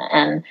on.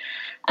 And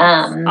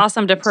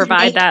Awesome to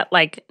provide that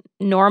like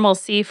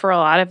normalcy for a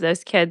lot of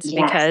those kids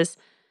yes, because,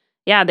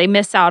 yeah, they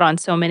miss out on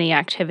so many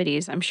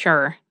activities, I'm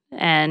sure,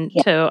 and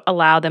yeah. to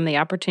allow them the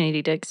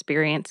opportunity to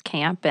experience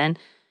camp and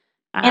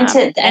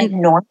And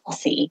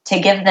normalcy, to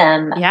give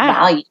them yeah.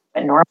 value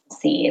and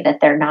normalcy, that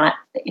they're not,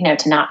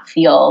 to not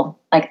feel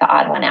like the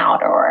odd one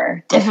out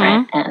or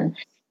different. And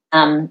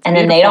then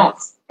beautiful.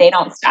 they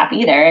don't stop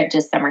either at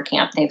just summer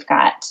camp. They've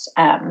got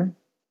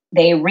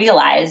they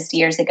realized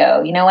years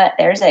ago, you know what,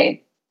 there's a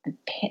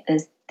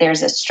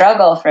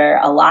struggle for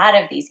a lot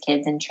of these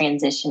kids in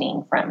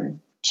transitioning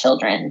from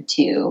children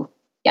to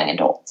young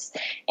adults.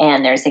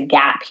 And there's a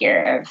gap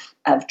here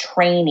of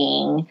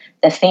training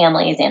the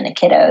families and the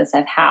kiddos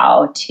of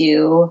how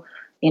to,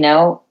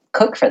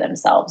 cook for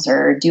themselves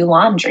or do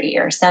laundry,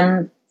 or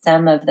some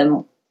of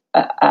them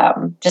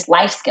just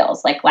life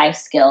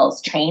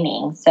skills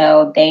training.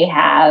 So they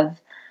have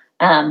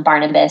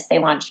Barnabas. They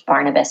launched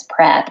Barnabas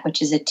Prep,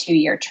 which is a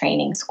 2-year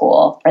training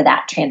school for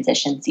that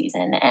transition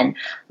season. And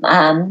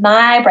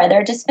my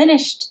brother just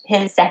finished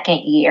his second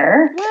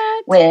year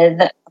with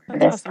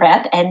Barnabas awesome.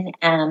 Prep,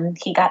 and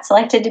he got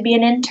selected to be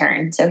an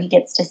intern. So he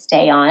gets to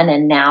stay on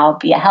and now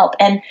be a help.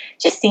 And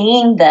just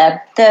seeing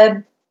the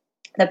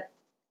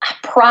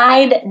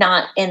pride,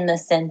 not in the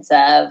sense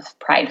of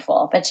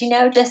prideful, but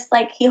just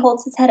like he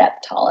holds his head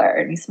up taller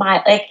and he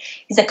smiles, like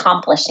he's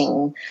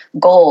accomplishing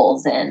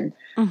goals and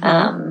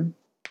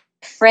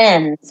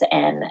friends,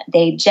 and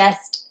they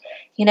just,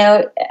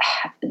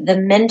 the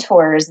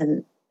mentors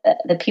and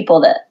the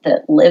people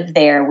that live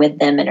there with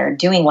them and are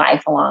doing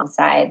life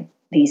alongside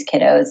these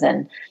kiddos,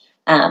 and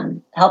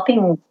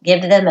helping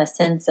give them a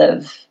sense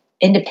of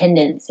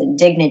independence and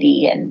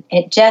dignity, and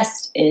it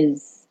just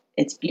is.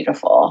 It's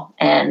beautiful.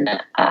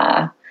 And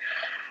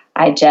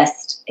I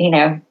just,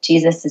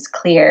 Jesus is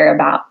clear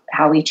about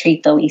how we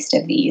treat the least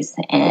of these.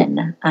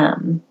 And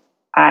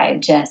I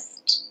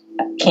just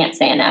can't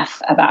say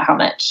enough about how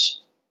much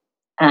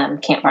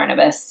Camp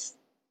Barnabas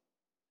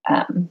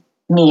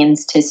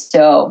means to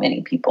so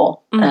many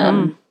people.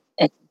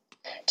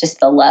 Just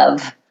the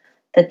love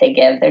that they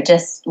give. They're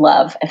just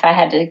love. If I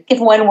had to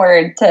give one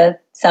word to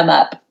sum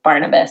up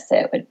Barnabas,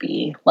 it would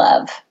be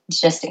love.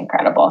 It's just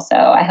incredible. So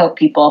I hope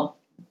people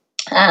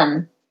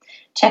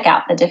check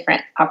out the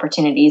different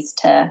opportunities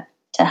to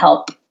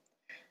help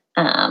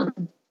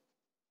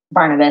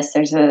Barnabas.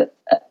 There's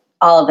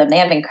all of them. They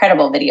have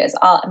incredible videos.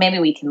 Maybe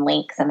we can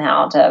link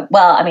somehow to.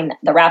 Well, I mean,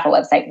 the Raffle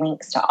website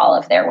links to all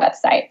of their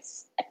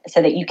websites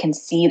so that you can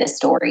see the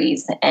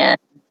stories and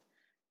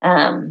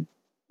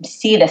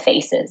see the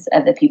faces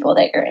of the people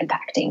that you're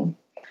impacting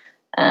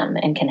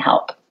and can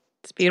help.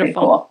 It's beautiful.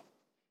 Pretty cool.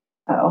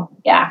 Oh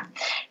yeah.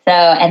 So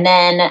and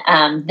then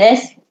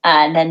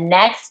the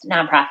next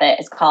nonprofit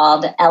is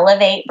called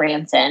Elevate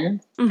Branson.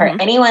 For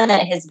anyone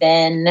that has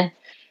been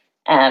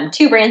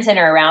to Branson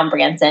or around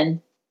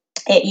Branson,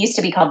 it used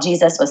to be called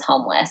Jesus Was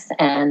Homeless,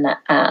 and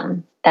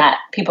that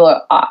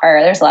people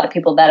there's a lot of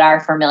people that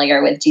are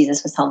familiar with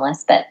Jesus Was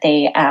Homeless, but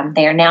they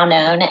are now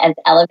known as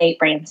Elevate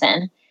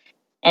Branson,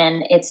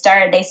 and they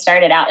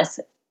started out as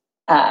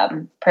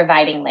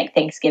providing like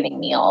Thanksgiving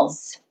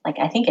meals. Like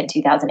I think in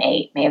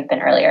 2008, may have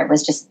been earlier, it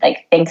was just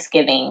like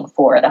Thanksgiving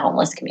for the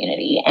homeless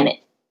community, and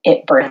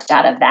it birthed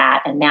out of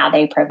that, and now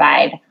they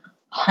provide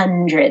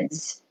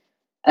hundreds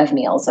of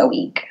meals a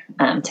week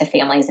to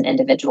families and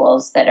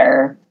individuals that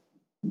are,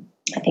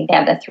 I think they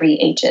have the 3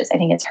 H's. I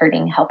think it's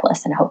hurting,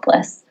 helpless, and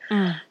hopeless.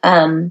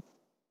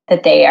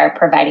 That they are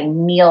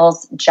providing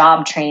meals,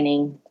 job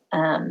training,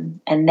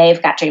 and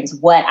they've got dreams.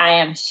 What I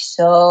am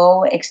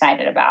so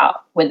excited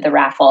about with the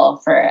raffle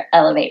for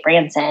Elevate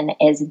Branson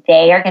is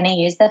they are going to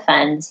use the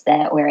funds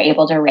that we're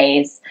able to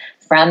raise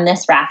from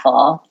this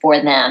raffle for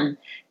them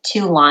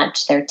to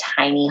launch their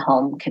tiny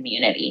home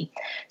community.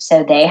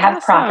 So they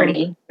have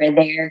property where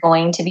they're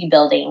going to be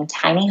building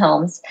tiny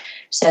homes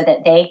so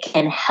that they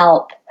can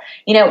help.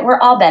 We're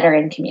all better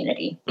in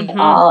community. We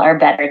all are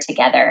better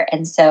together.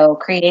 And so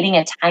creating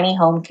a tiny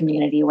home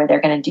community where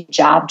they're going to do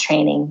job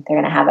training,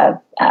 they're going to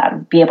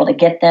have be able to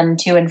get them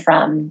to and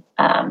from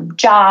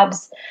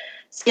jobs,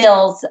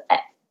 skills,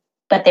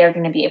 but they're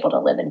going to be able to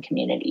live in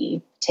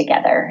community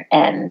together.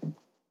 And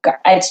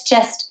it's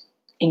just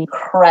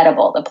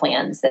incredible, the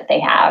plans that they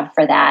have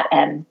for that.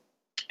 And,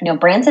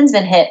 Branson's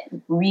been hit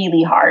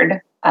really hard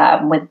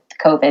with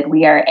COVID.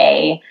 We are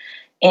a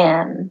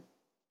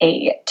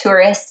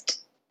tourist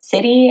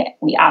city.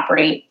 We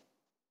operate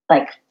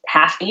like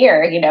half the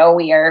year,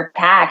 we are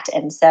packed.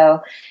 And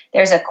so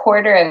there's a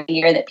quarter of the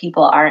year that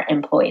people aren't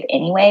employed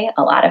anyway,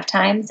 a lot of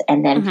times.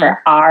 And then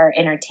for our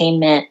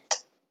entertainment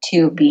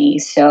to be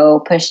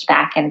so pushed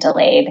back and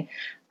delayed,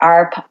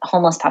 our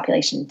homeless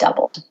population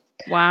doubled.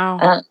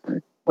 Wow.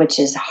 Which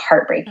is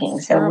heartbreaking.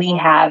 So we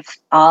have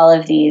all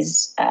of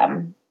these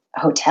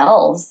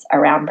hotels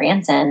around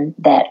Branson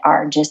that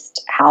are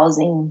just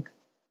housing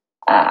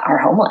our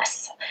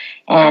homeless.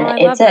 And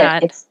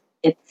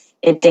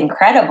it's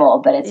incredible,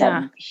 but it's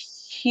a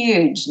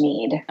huge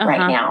need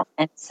right now.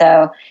 And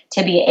so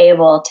to be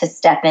able to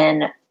step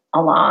in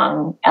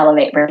along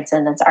Elevate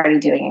Branson that's already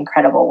doing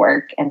incredible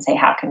work and say,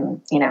 how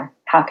can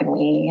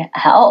we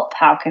help?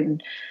 How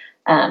can,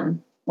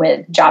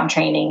 with job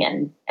training?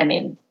 And I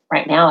mean,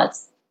 right now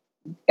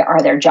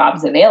are there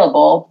jobs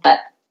available? But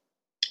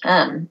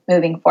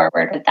moving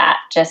forward with that,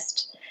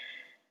 just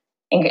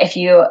if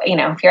you're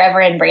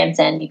ever in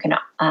Branson, you can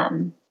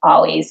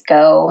always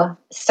go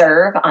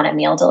serve on a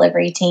meal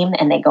delivery team,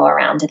 and they go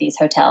around to these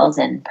hotels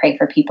and pray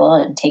for people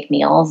and take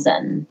meals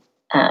and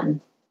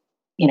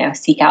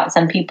seek out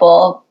some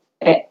people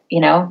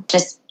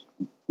just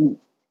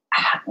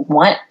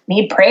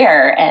need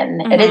prayer,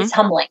 and it is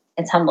humbling.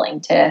 It's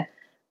humbling to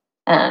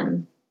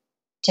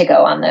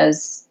go on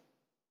those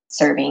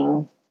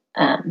serving.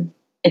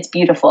 It's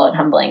beautiful and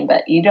humbling,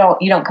 but you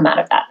don't come out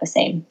of that the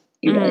same.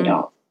 You really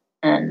don't.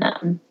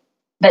 And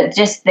but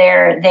just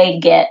they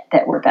get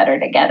that we're better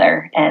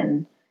together,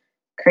 and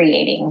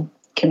creating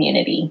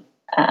community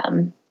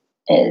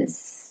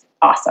is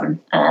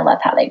awesome, and I love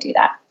how they do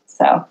that.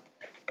 So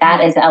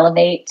that is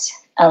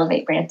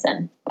Elevate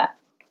Branson. But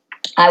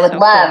I would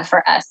love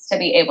for us to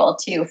be able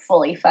to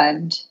fully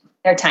fund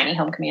their tiny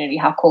home community.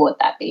 How cool would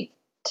that be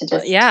to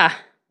just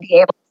be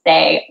able to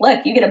say,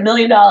 look, you get $1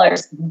 million,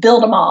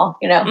 build them all.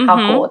 How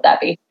cool would that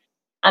be?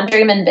 I'm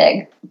dreaming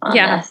big on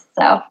this.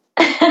 So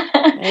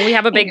well, we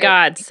have a big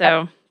God,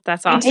 so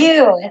that's awesome. We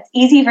do. It's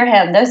easy for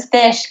him. Those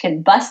fish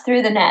can bust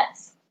through the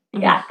nets. You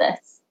got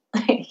this.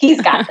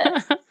 He's got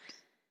this.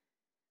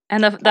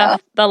 And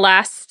the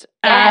last...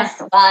 yes.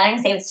 Well,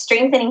 I'm going to say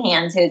Strengthening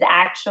Hands, who's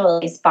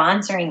actually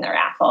sponsoring the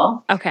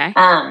raffle. Okay.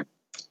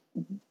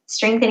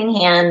 Strengthening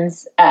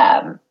Hands,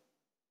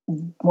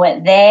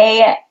 what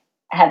they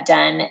have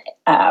done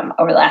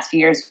over the last few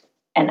years,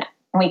 and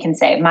we can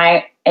say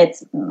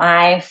it's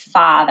my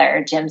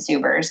father, Jim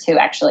Subers, who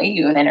actually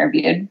you have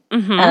interviewed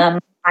on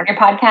your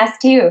podcast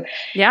too.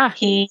 Yeah.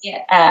 He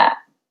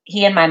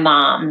and my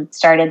mom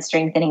started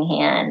Strengthening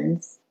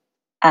Hands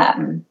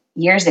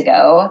years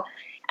ago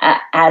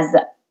as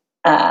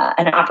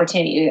an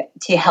opportunity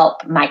to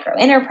help micro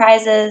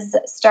enterprises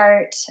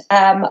start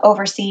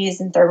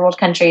overseas in third world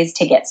countries,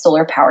 to get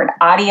solar powered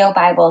audio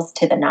Bibles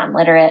to the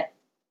non-literate.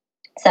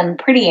 Some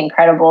pretty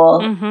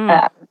incredible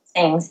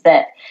things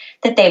that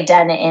they've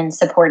done in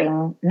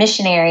supporting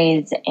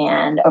missionaries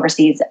and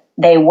overseas.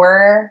 They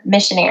were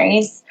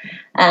missionaries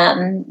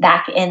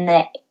back in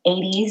the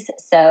 80s,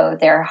 so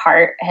their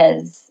heart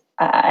has,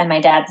 and my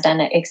dad's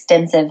done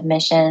extensive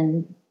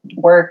mission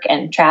work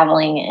and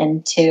traveling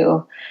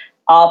into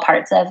all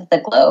parts of the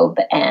globe.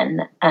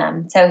 And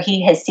so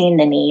he has seen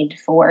the need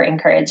for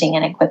encouraging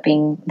and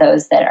equipping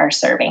those that are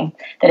serving,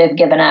 that have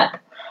given up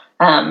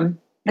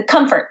the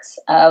comforts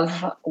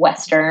of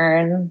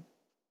Western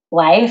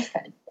life,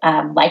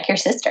 like your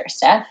sister,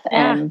 Steph,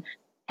 and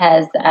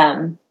has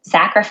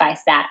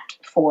sacrificed that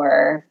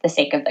for the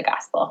sake of the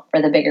gospel,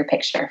 for the bigger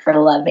picture,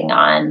 for loving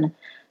on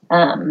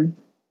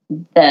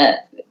the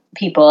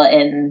people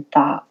in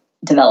the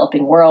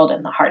developing world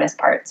and the hardest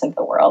parts of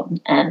the world.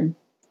 And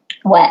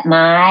what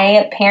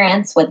my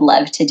parents would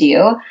love to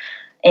do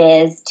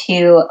is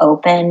to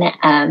open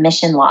a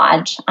mission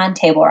lodge on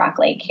Table Rock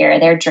Lake here.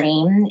 Their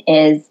dream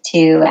is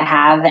to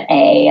have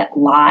a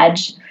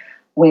lodge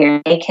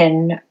where they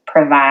can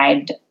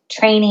provide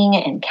training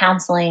and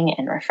counseling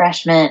and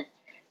refreshment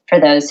for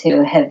those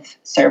who have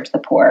served the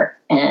poor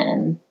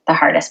in the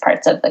hardest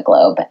parts of the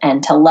globe,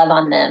 and to love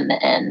on them,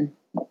 and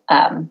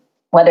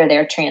whether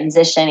they're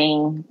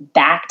transitioning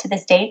back to the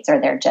States or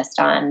they're just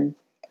on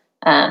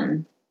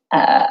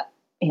a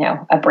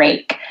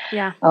break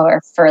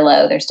or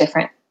furlough. There's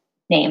different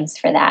names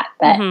for that,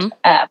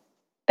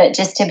 but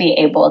just to be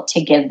able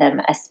to give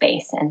them a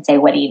space and say,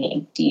 what do you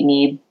need? Do you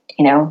need,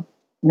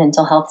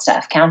 mental health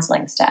stuff,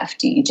 counseling stuff?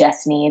 Do you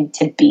just need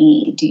to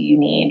be? Do you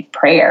need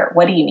prayer?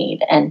 What do you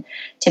need? And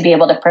to be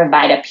able to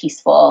provide a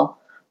peaceful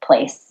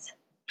place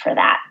for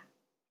that.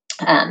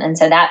 And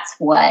so that's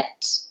what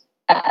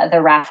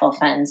the raffle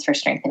funds for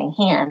Strengthening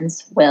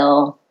Hands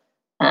will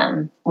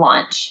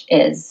launch,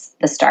 is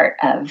the start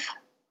of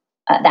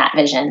that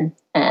vision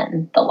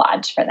and the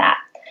lodge for that.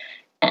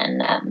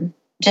 And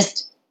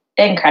just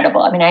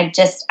incredible. I mean,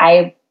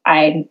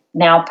 I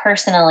now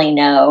personally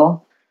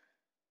know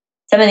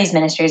some of these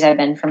ministries I've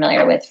been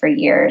familiar with for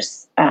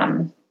years,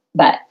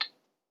 but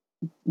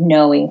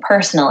knowing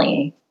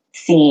personally,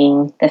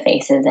 seeing the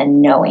faces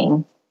and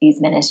knowing these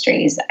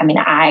ministries, I mean,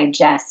 I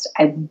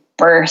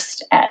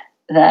burst at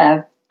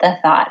the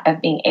thought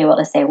of being able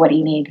to say, what do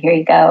you need? Here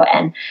you go.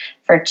 And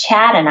for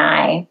Chad and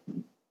I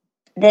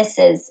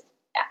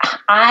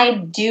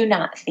do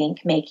not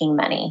think making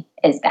money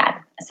is bad.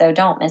 So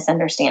don't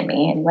misunderstand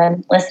me.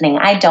 Anyone listening,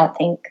 I don't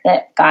think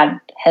that God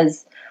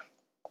has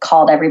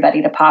called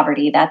everybody to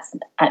poverty.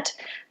 I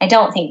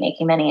don't think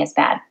making money is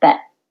bad, but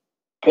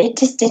it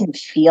just didn't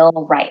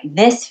feel right.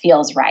 This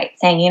feels right.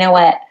 Saying, you know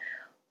what?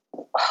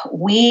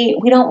 We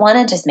don't want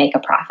to just make a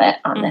profit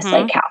on this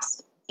lake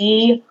house.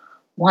 We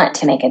want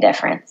to make a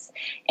difference.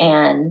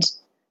 And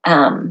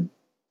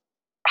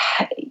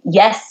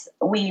yes,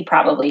 we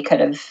probably could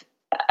have,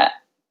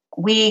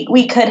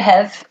 we could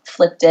have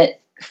flipped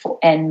it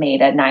and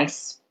made a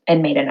nice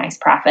and made a nice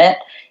profit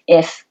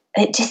if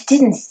it just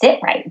didn't sit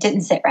right. It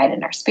didn't sit right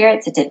in our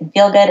spirits. It didn't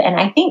feel good. And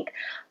I think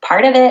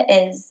part of it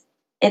is,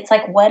 it's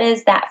like, what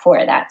is that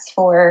for? That's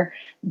for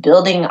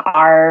building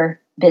our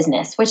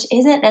business, which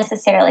isn't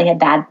necessarily a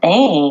bad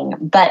thing,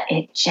 but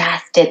it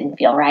just didn't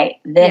feel right.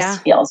 This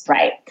feels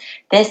right.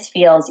 This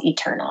feels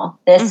eternal.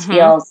 This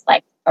feels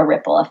like a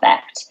ripple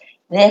effect.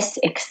 This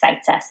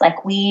excites us.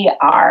 Like we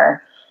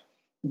are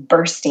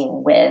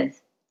bursting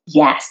with,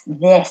 yes,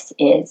 this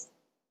is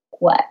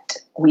what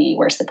we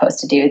were supposed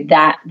to do.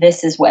 That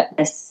this is what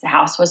this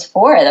house was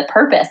for, the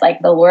purpose.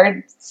 Like the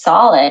Lord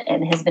saw it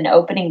and has been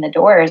opening the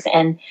doors.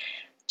 And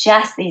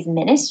just these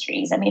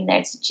ministries, I mean,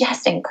 it's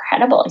just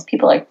incredible. These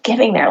people are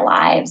giving their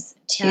lives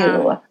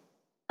to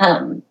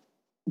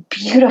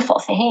beautiful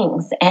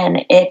things.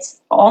 And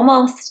it's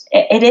almost,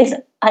 it is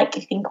like,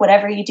 I think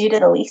whatever you do to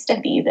the least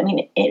of these, I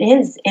mean,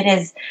 it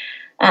is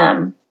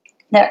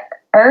the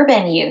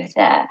urban youth,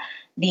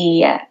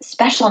 the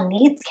special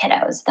needs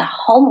kiddos, the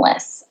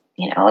homeless,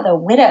 the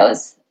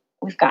widows.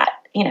 We've got,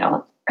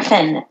 and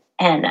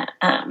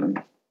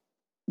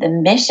the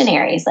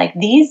missionaries. Like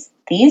these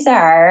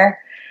are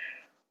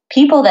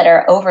people that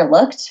are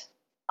overlooked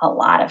a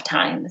lot of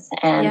times,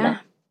 and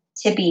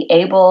to be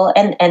able,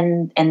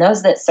 and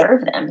those that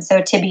serve them.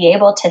 So to be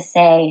able to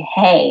say,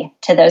 hey,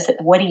 to those,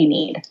 what do you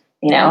need?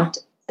 To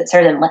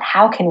serve them,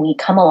 how can we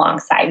come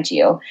alongside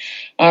you?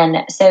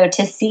 And so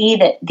to see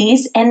that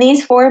these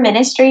four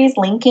ministries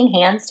linking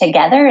hands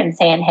together and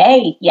saying,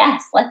 hey,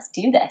 yes, let's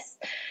do this.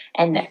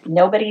 And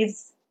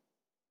nobody's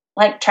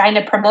like trying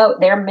to promote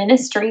their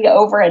ministry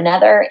over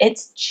another.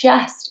 It's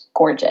just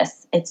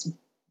gorgeous. It's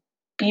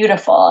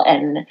beautiful.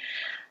 And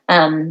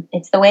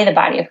it's the way the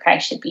body of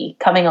Christ should be,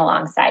 coming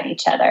alongside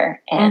each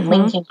other and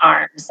linking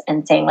arms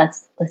and saying,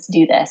 let's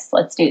do this.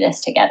 Let's do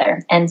this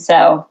together. And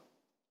so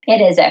it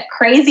is a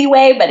crazy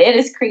way, but it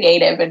is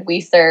creative, and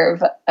we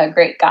serve a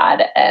great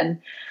God.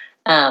 And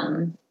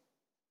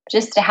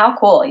just how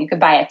cool. You could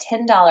buy a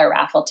 $10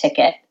 raffle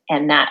ticket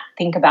and not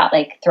think about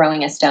like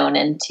throwing a stone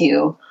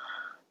into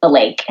the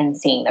lake and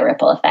seeing the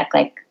ripple effect.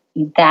 Like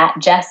that,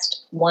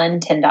 just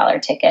one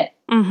 $10 ticket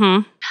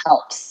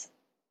helps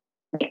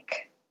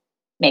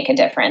make a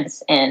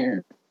difference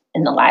in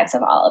the lives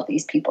of all of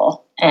these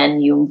people.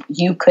 And you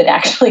could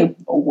actually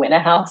win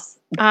a house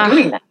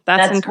doing that.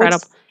 That's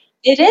incredible.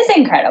 It is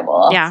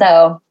incredible. Yeah.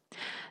 So,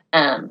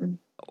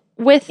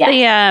 with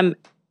the,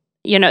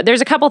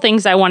 there's a couple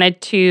things I wanted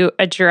to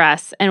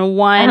address. And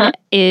one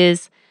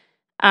is,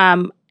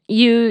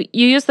 you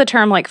use the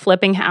term like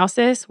flipping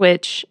houses,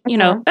 which,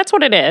 that's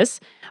what it is.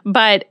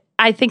 But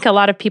I think a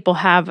lot of people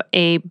have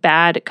a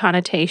bad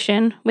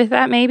connotation with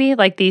that, maybe,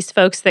 like these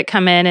folks that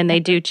come in and they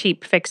do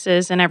cheap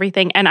fixes and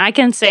everything. And I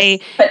can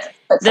say, put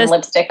some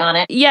lipstick on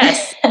it.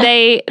 Yes,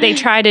 they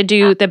try to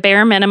do the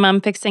bare minimum,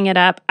 fixing it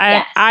up.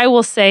 I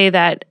will say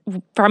that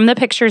from the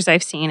pictures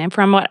I've seen and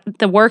from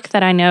the work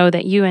that I know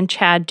that you and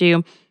Chad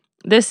do,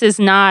 this is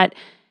not,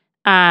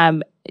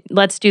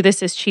 let's do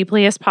this as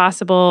cheaply as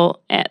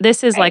possible.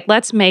 This is like,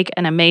 let's make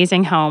an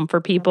amazing home for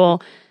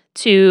people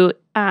to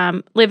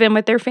live in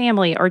with their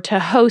family, or to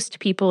host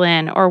people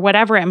in, or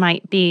whatever it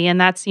might be.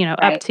 And that's,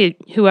 up to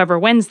whoever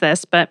wins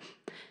this. But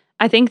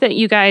I think that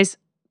you guys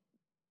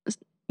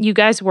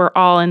were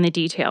all in the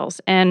details.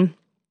 And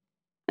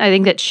I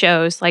think that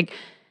shows, like,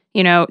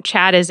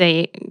 Chad is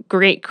a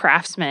great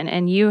craftsman,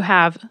 and you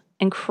have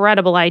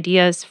incredible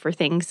ideas for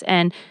things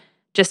and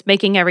just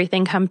making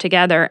everything come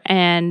together,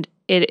 and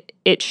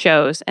it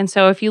shows. And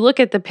so if you look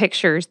at the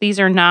pictures,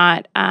 these are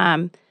not,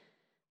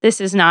 this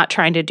is not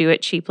trying to do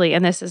it cheaply,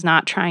 and this is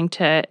not trying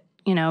to,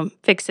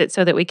 fix it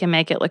so that we can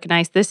make it look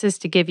nice. This is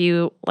to give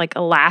you like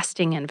a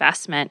lasting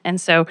investment. And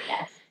so,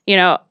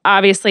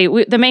 obviously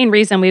the main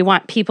reason we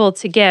want people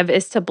to give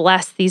is to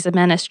bless these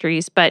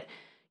ministries, but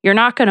you're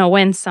not going to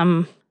win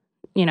some,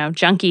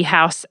 junky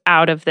house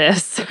out of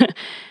this,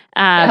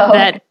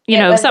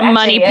 some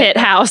money pit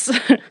house.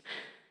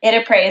 It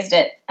appraised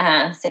at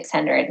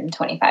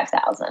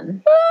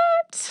 $625,000.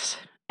 What?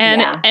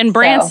 And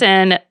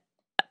Branson,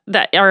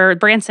 our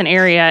Branson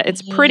area,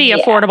 it's pretty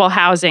affordable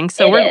housing.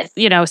 So we're,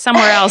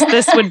 somewhere else,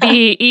 this would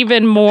be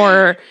even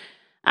more.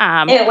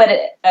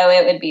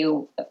 It would be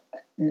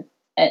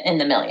in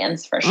the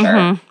millions for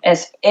sure.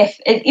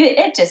 If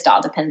it just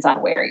all depends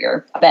on where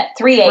you're. That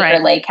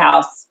 3-acre lake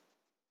house,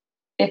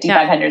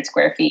 5,500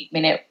 square feet. I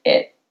mean,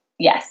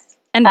 yes.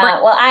 And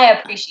I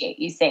appreciate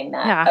you saying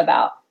that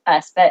about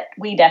us, but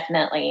we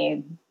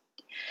definitely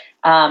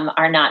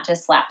are not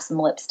just slap some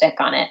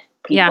lipstick on it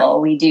people. Yeah.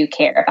 We do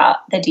care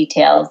about the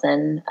details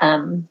and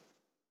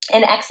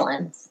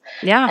excellence.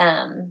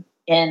 Yeah.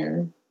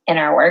 In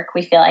our work,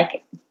 we feel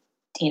like,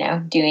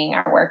 doing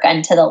our work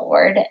unto the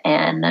Lord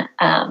and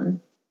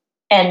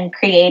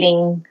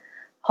creating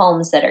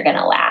homes that are going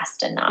to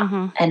last and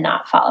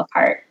not fall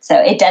apart. So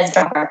it does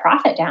drop our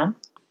profit down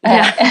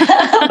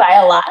by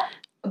a lot,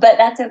 but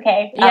that's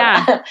okay.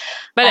 Yeah.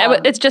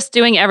 But it's just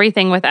doing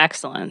everything with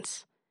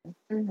excellence.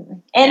 Mm-hmm.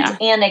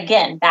 And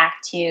again,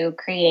 back to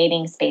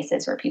creating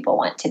spaces where people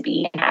want to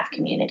be and have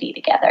community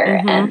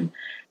together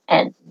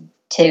and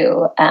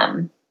to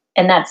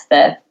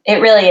it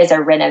really is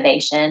a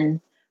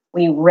renovation.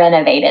 We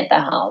renovated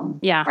the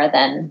home more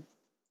than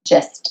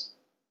just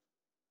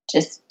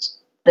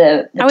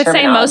the I would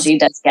say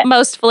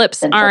most flips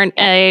simplified. aren't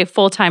a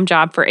full-time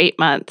job for 8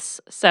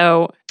 months.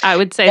 So I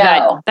would say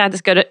that's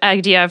a good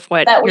idea of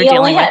what you're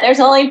dealing with. There's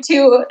only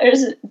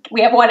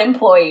we have one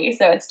employee,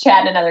 so it's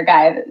Chad and another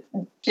guy that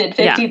did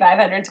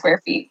 5,500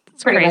 square feet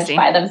pretty much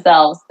by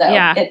themselves. So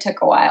it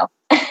took a while.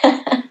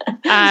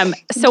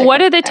 So what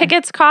do the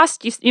tickets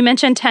cost? You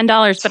mentioned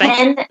 $10, but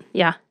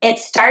it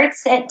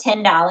starts at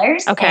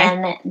 $10. Okay.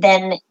 And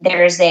then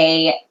there's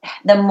the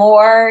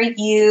more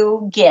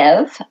you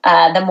give,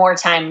 the more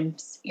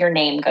times your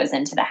name goes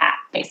into the hat,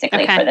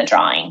 basically, for the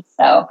drawing.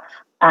 So,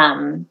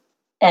 and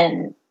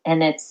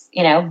it's,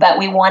 but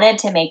we wanted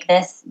to make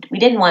this, we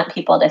didn't want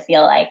people to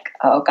feel like,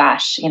 oh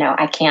gosh,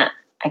 I can't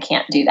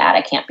do that.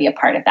 I can't be a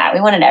part of that. We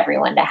wanted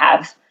everyone to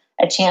have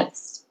a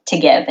chance to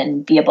give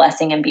and be a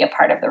blessing and be a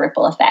part of the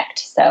ripple effect.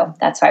 So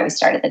that's why we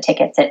started the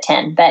tickets at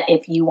 10. But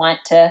if you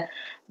want to,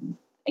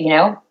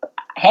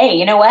 hey,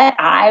 you know what?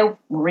 I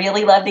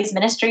really love these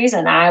ministries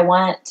and I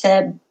want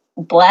to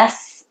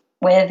bless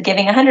with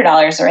giving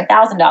 $100 or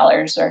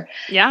 $1,000 or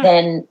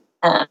then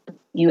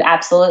you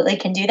absolutely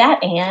can do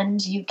that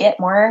and you get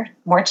more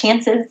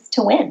chances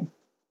to win.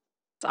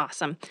 That's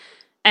awesome.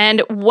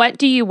 And what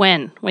do you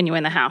win when you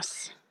win the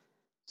house?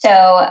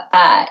 So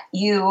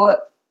you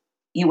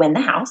win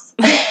the house.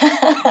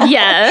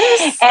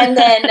 Yes. And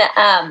then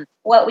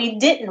what we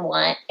didn't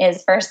want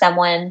is for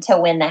someone to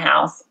win the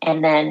house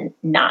and then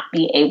not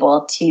be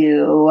able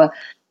to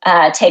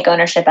take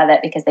ownership of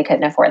it because they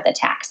couldn't afford the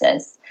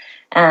taxes.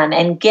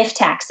 And gift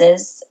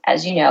taxes,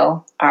 as you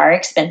know, are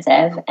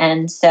expensive.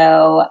 And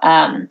so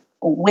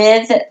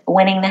with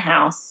winning the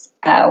house,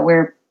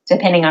 we're,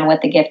 depending on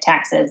what the gift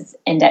taxes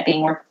end up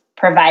being, we're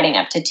providing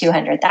up to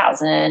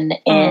 $200,000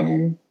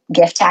 in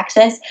gift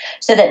taxes,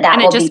 so that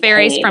and will it just be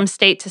varies paid from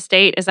state to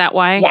state. Is that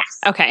why? Yes.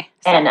 Okay.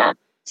 And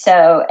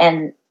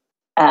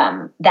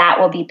that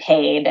will be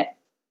paid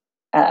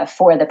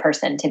for the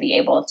person to be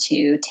able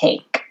to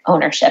take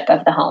ownership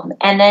of the home.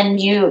 And then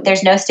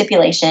there's no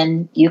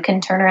stipulation. You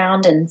can turn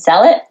around and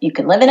sell it. You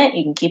can live in it.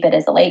 You can keep it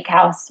as a lake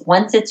house.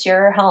 Once it's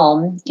your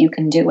home, you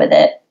can do with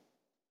it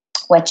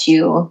what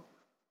you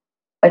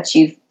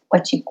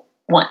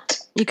want.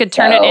 You could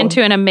turn it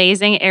into an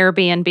amazing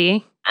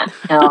Airbnb.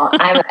 No,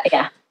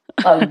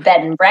 a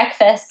bed and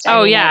breakfast.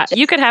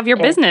 You could have your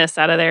business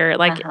out of there.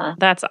 I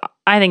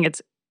think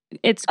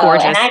it's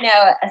gorgeous. And I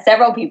know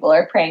several people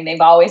are praying.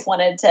 They've always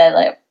wanted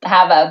to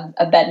have a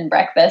bed and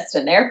breakfast,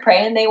 and they're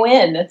praying they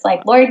win. It's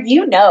like, Lord,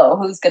 you know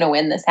who's going to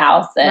win this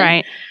house. And,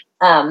 right.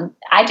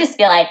 I just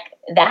feel like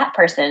that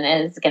person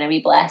is going to be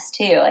blessed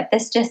too. Like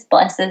this just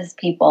blesses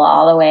people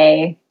all the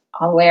way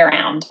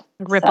around.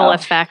 Ripple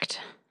effect.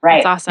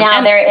 Right. That's awesome.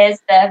 Now there is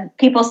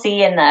people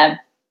see in the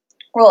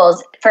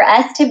rules for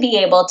us to be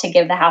able to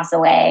give the house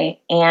away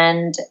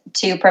and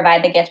to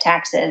provide the gift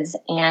taxes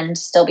and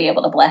still be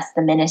able to bless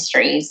the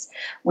ministries.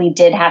 We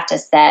did have to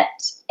set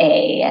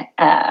a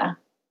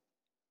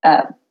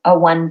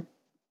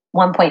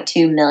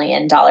 $1.2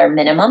 million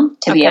minimum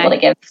to be able to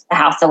give the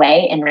house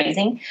away in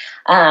raising,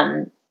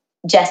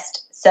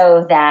 just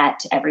so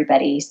that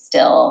everybody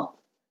still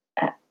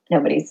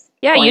nobody's.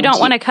 Yeah, you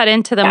don't want to cut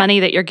into the money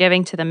that you're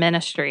giving to the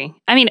ministry.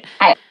 I mean,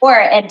 to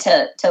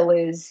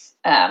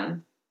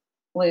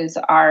lose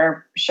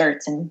our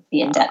shirts and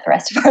be in debt the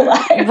rest of our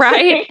lives.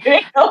 Right.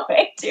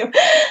 But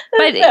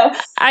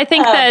I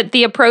think that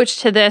the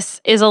approach to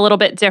this is a little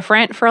bit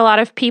different for a lot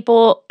of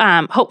people.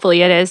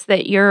 Hopefully it is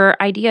that your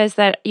idea is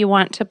that you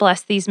want to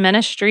bless these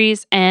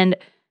ministries and,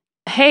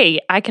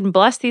 hey, I can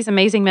bless these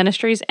amazing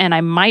ministries and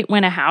I might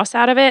win a house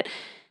out of it.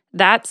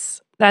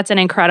 That's an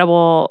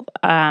incredible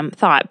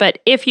thought. But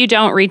if you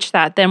don't reach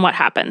that, then what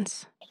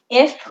happens?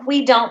 If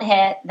we don't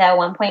hit the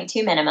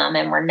 1.2 minimum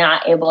and we're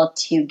not able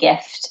to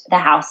gift the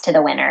house to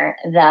the winner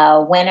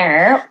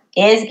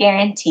is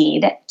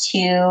guaranteed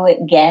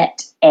to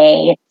get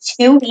a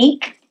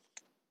 2-week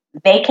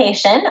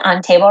vacation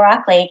on Table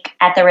Rock Lake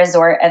at the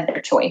resort of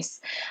their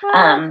choice.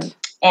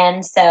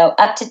 And so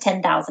up to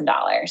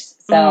 $10,000.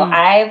 So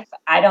I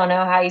don't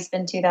know how you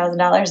spend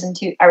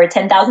 $2,000 or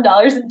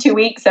 $10,000 in 2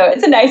 weeks. So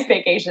it's a nice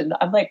vacation.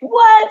 I'm like,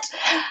 what?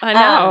 I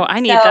know.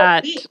 I need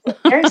that.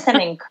 There's some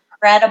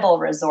incredible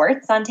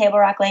resorts on Table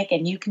Rock Lake,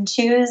 and you can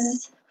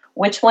choose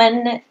which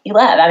one you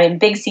love. I mean,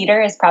 Big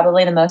Cedar is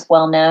probably the most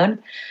well-known.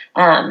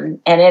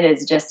 And it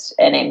is just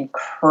an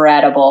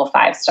incredible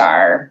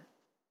 5-star.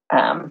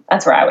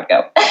 That's where I would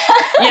go.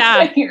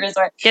 Yeah.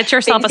 Resort. Get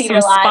yourself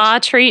some spa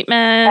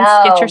treatments.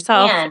 Get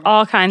yourself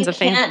all kinds of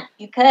things.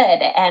 You could.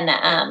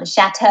 And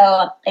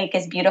Chateau Lake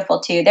is beautiful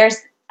too. There's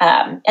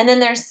and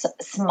then there's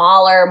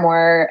smaller,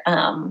 more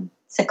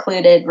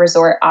secluded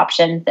resort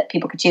options that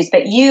people could choose.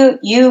 But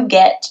you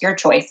get your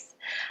choice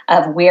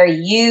of where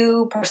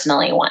you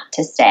personally want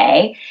to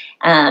stay.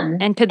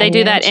 And could they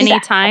do that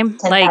anytime?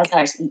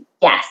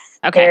 Yes.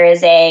 Okay. There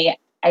is I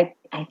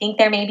think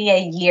there may be a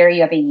year.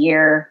 You have a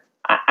year.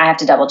 I have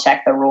to double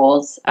check the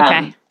rules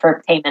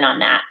for payment on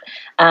that.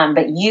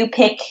 But you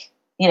pick,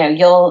 you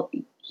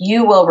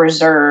you will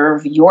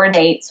reserve your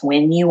dates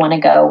when you want to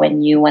go,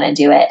 when you want to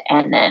do it.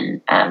 And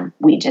then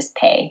we just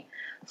pay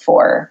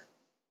for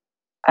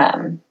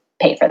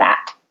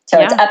that. So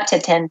it's up to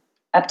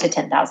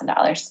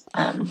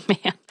 $10,000.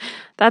 Man,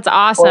 that's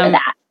awesome. For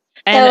that.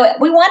 And so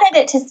we wanted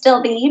it to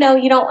still be, you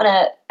don't want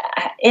to,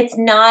 it's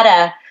not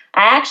I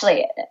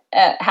actually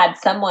had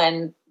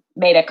someone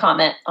made a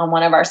comment on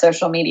one of our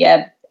social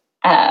media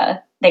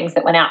things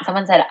that went out.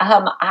 Someone said,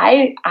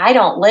 I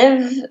don't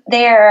live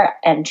there,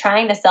 and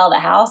trying to sell the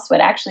house would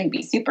actually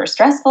be super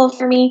stressful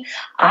for me.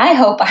 I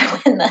hope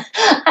I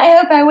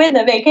win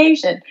the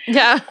vacation.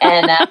 Yeah.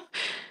 And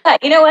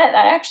you know what?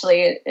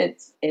 Actually,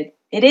 it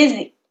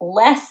is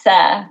less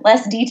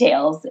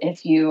details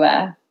if you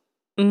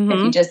win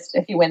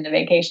the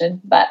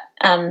vacation. But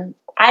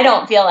I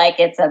don't feel like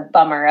it's a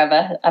bummer of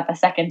a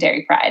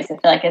secondary prize. I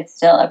feel like it's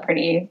still a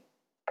pretty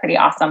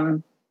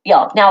awesome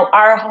deal. Now,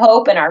 our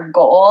hope and our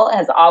goal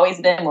has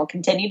always been, will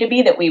continue to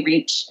be, that we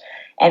reach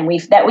and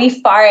that we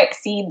far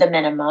exceed the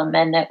minimum,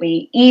 and that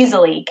we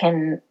easily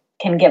can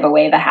give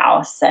away the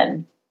house.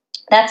 And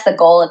that's the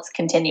goal. It's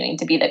continuing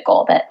to be the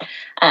goal. But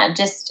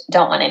just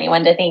don't want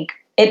anyone to think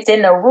it's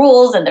in the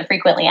rules and the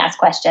frequently asked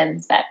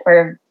questions that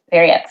we're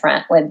very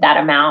upfront with that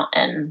amount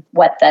and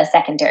what the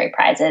secondary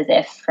prize is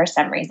if for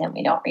some reason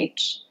we don't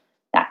reach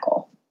that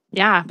goal.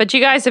 Yeah, but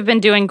you guys have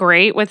been doing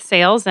great with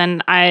sales,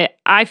 and I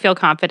feel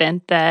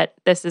confident that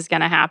this is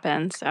going to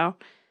happen. So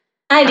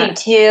I do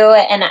too,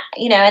 and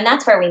and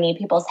that's where we need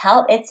people's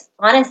help. It's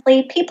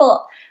honestly,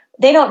 people,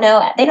 they don't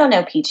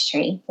know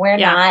Peachtree. We're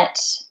not,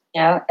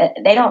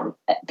 they don't.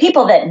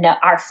 People that know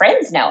our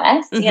friends know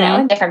us,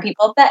 and different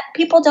people, but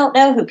people don't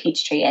know who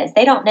Peachtree is.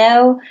 They don't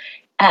know.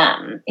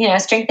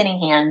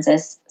 Strengthening Hands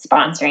is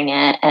sponsoring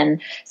it,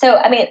 and so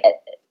I mean,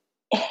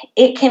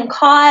 it can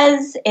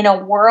cause, in a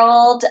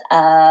world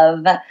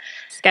of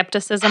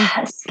skepticism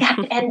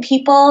and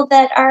people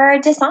that are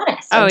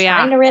dishonest and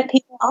trying to rip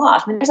people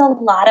off. I mean, there's a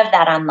lot of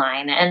that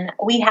online, and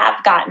we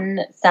have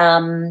gotten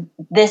some,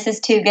 this is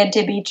too good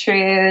to be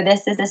true,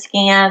 this is a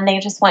scam, they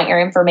just want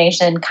your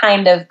information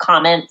kind of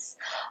comments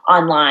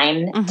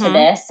online to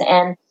this.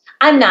 And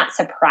I'm not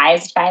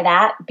surprised by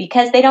that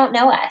because they don't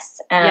know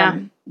us.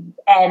 And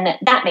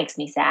that makes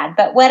me sad.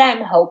 But what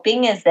I'm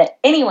hoping is that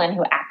anyone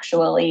who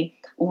actually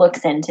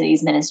looks into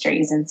these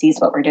ministries and sees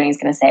what we're doing is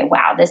going to say,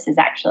 wow, this is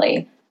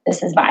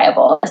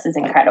viable. This is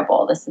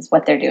incredible. This is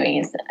what they're doing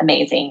is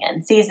amazing,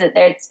 and sees that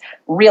there's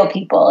real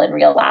people and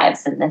real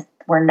lives. And this,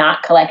 we're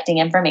not collecting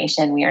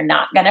information. We are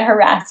not going to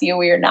harass you.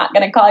 We are not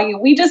going to call you.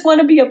 We just want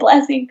to be a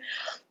blessing.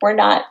 We're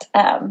not,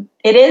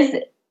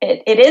 it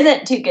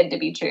isn't too good to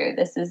be true.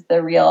 This is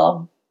the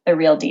real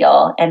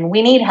deal. And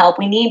we need help.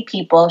 We need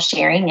people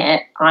sharing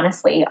it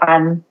honestly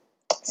on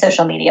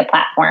social media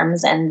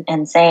platforms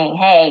and saying,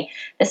 hey,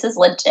 this is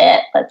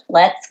legit.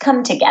 Let's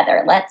come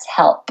together. Let's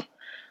help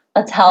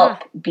make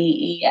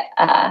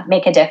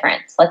a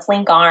difference. Let's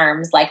link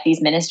arms like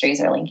these ministries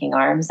are linking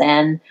arms,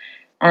 and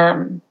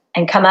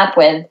come up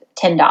with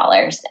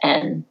 $10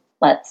 and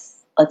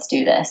let's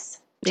do this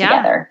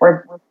together.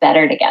 We're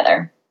better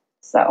together.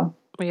 So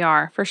we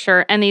are, for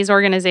sure. And these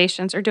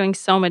organizations are doing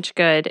so much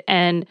good,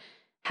 and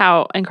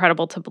how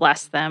incredible to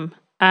bless them.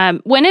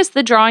 When is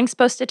the drawing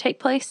supposed to take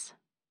place?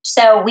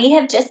 So we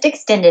have just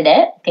extended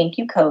it. Thank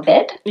you,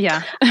 COVID.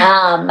 Yeah.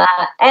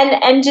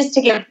 And just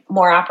to give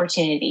more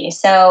opportunity.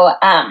 So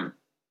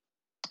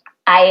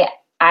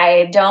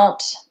I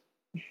don't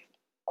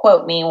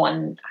quote me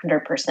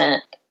 100%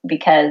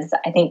 because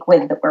I think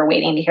we're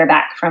waiting to hear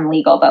back from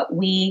legal, but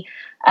we've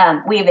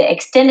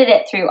extended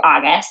it through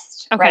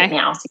August right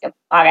now. So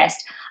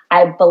August,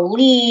 I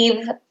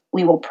believe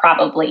we will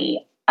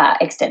probably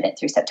extend it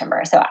through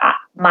September. So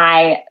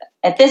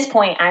at this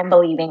point, I'm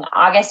believing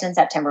August and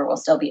September will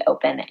still be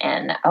open,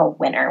 and a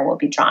winner will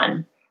be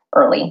drawn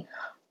early.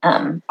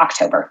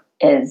 October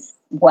is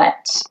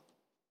what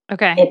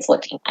it's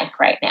looking like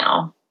right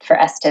now for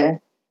us to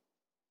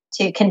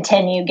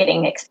continue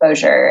getting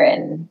exposure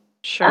and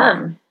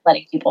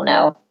letting people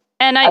know.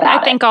 And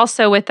I think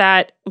also with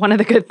that, one of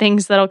the good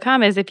things that'll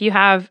come is if you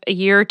have a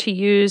year to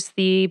use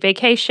the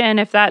vacation,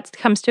 if that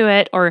comes to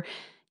it, or,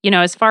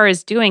 as far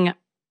as doing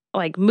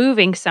like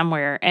moving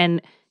somewhere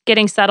and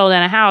getting settled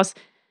in a house,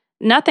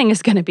 nothing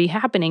is going to be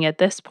happening at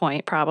this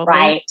point, probably.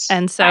 Right.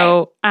 And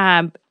so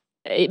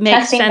it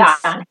makes Trusting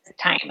sense. God on his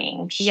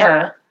timing. Sure.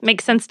 Yeah,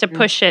 makes sense to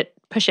push it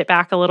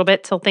back a little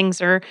bit till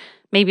things are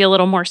maybe a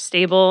little more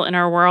stable in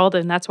our world,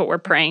 and that's what we're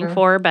praying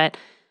for. But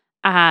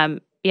I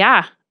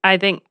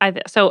think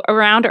so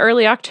around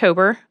early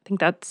October. I think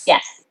that's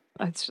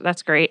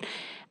great.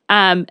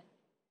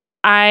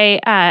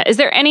 Is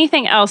there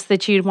anything else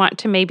that you'd want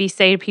to maybe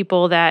say to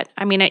people that,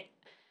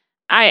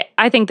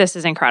 I think this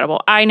is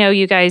incredible. I know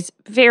you guys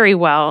very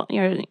well.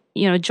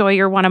 Joy,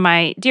 you're one of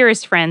my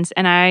dearest friends,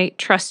 and I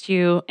trust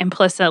you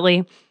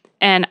implicitly.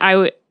 And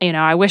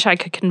I wish I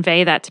could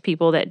convey that to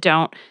people that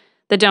don't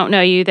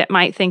know you, that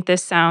might think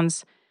this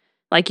sounds,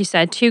 like you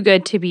said, too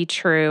good to be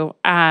true.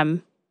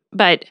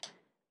 But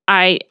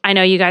I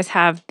know you guys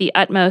have the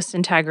utmost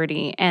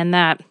integrity, and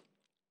that,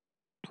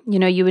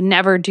 you would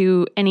never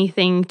do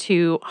anything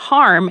to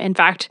harm. In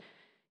fact,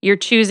 you're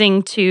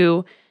choosing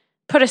to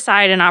put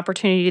aside an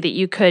opportunity that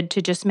you could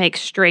to just make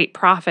straight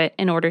profit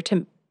in order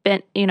to,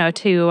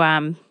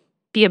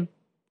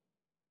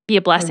 be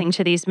a blessing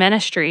to these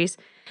ministries.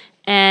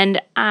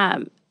 And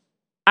I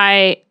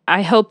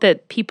hope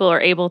that people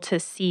are able to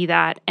see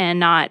that and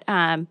not,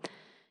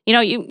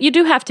 you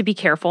do have to be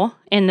careful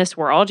in this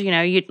world.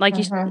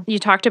 You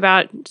talked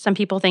about, some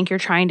people think you're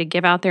trying to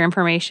give out their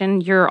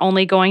information. You're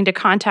only going to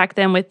contact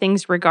them with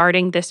things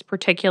regarding this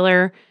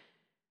particular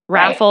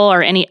raffle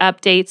or any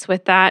updates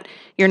with that.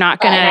 You're not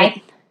going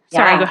to.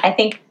 Sorry. Go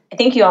ahead. I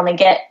think you only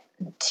get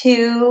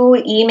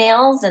 2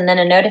 emails and then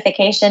a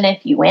notification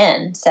if you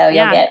win. So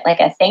you'll get like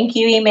a thank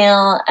you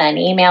email, an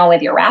email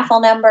with your raffle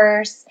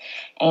numbers,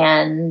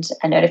 and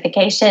a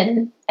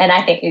notification. And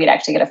I think you could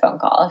actually get a phone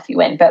call if you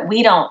win. But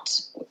we don't.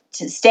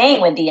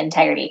 Staying with the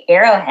Integrity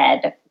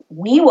Arrowhead,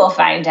 we will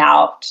find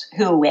out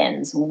who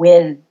wins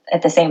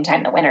at the same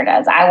time the winner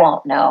does. I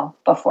won't know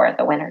before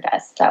the winner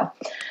does. So,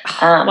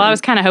 well, I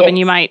was kind of hoping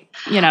you might,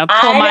 pull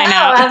mine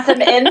out. I have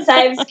some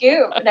inside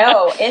scoop.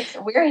 No,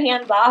 we're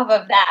hands off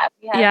of that.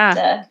 We have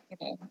to.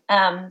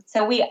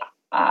 So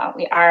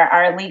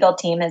our legal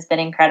team has been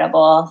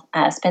incredible.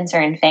 Spencer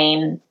and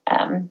Fane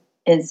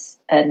is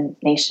a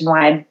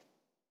nationwide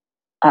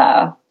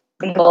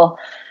legal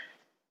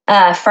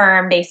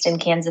firm based in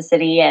Kansas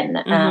City,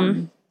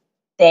 and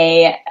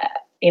they,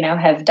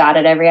 have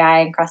dotted every I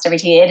and crossed every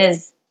T. It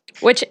is,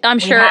 which I'm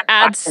sure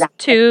adds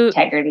to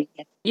integrity.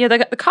 Yeah,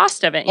 the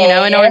cost of it.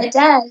 It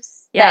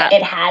does. Yeah, but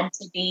it had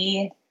to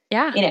be.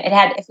 Yeah,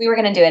 if we were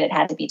going to do it, it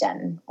had to be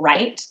done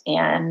right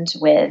and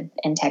with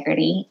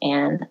integrity.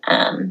 And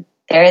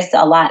there is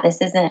a lot.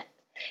 This isn't.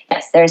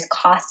 Yes, there's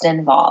cost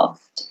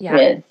involved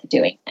with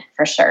doing it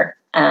for sure.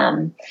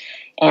 And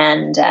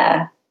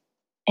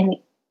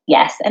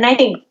yes, and I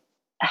think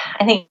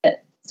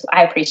that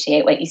I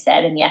appreciate what you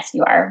said. And yes,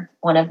 you are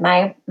one of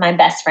my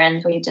best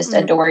friends. We just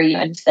adore you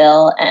and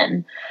Phil,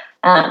 and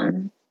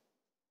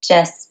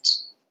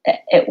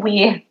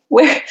we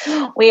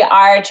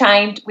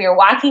are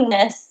walking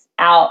this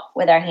out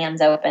with our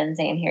hands open,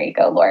 saying, "Here you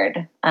go,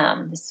 Lord.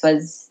 This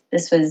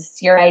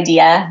was your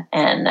idea,"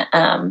 and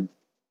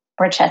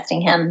we're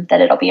trusting Him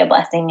that it'll be a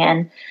blessing.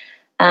 And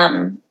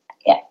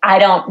I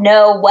don't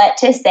know what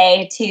to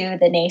say to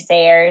the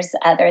naysayers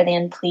other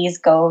than please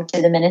go to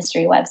the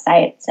ministry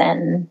websites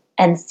and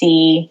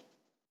see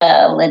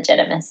the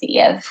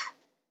legitimacy of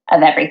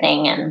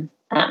everything, and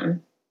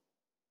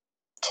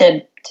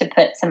to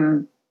put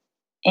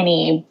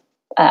any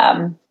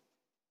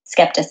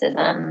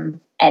skepticism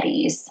at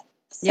ease.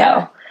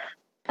 So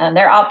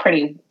they're all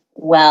very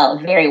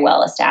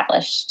well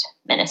established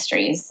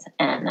ministries,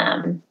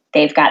 and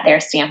they've got their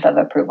stamp of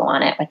approval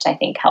on it, which I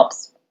think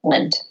helps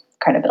lend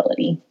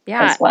credibility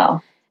as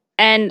well.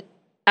 And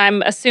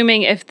I'm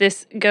assuming if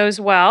this goes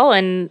well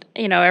and,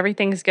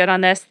 everything's good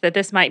on this, that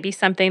this might be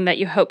something that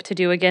you hope to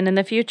do again in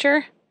the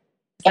future.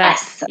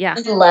 Yes.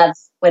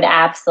 Would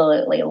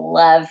absolutely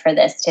love for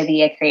this to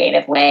be a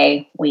creative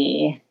way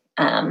we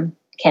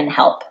can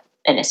help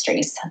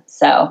ministries.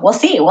 So we'll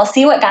see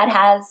what God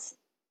has.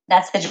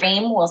 That's the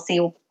dream. We'll see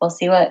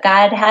what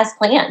God has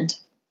planned.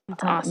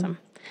 That's awesome.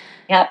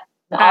 Yep.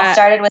 All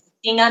started with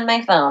being on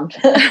my phone.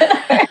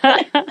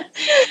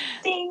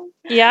 Ding.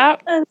 Yeah.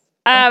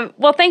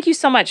 Well, thank you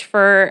so much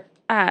for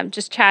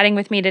just chatting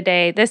with me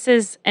today. This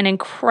is an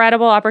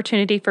incredible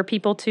opportunity for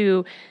people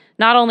to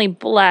not only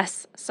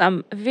bless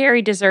some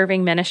very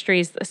deserving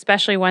ministries,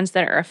 especially ones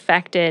that are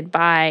affected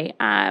by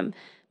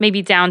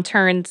maybe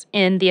downturns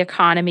in the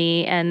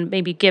economy and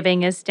maybe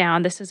giving is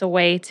down. This is a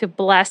way to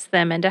bless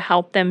them and to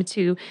help them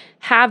to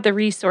have the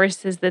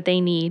resources that they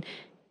need.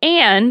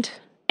 And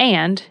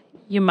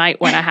you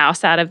might win a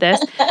house out of this.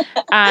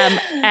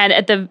 And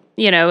at the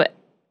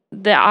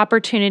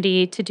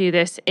opportunity to do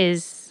this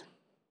is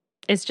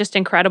just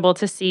incredible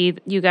to see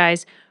you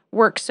guys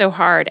work so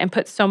hard and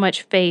put so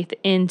much faith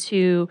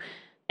into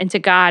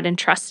God and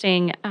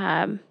trusting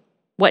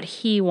what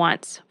He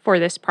wants for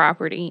this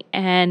property.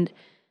 And,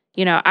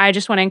 I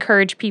just want to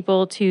encourage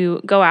people to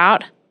go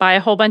out, buy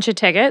a whole bunch of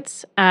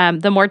tickets.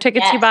 The more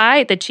tickets you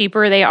buy, the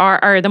cheaper they are,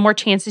 or the more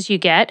chances you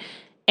get.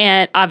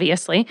 And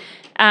obviously,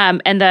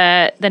 and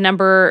the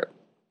number,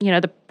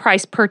 the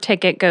price per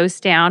ticket goes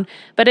down.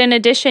 But in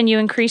addition, you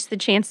increase the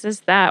chances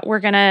that we're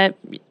going to,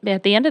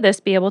 at the end of this,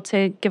 be able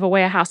to give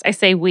away a house. I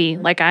say we,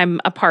 like I'm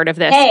a part of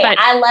this. Hey,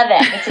 I love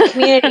it. It's a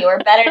community. We're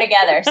better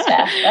together,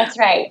 Steph. That's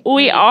right.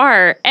 We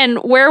are. And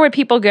where would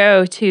people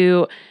go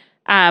to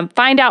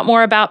find out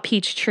more about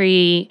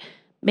Peachtree,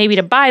 maybe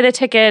to buy the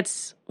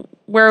tickets?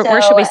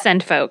 Where should we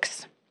send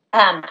folks?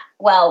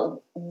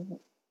 Well,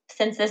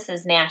 since this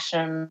is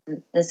national,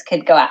 this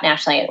could go out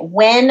nationally.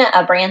 Win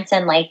a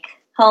Branson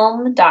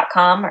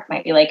Lakehome.com, or it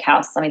might be Lake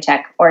House, let me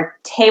check, or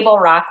Table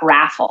Rock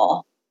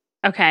Raffle.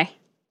 Okay.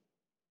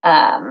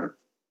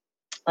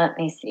 Let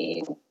me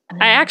see.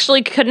 I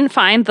actually couldn't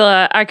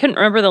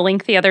remember the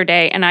link the other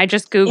day, and I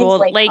just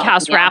Googled Lake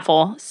House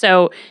Raffle.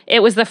 So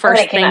it was the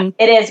first thing.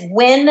 It is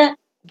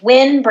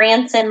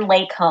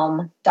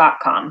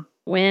winbransonlakehome.com.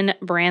 Wynn,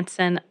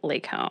 Branson,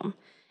 Lake Home.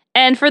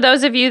 And for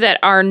those of you that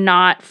are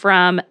not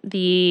from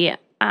the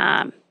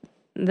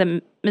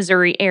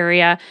Missouri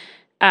area,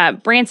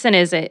 Branson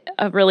is a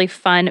really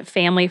fun,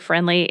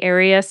 family-friendly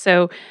area.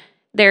 So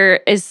there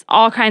is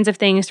all kinds of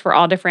things for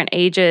all different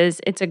ages.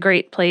 It's a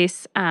great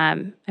place.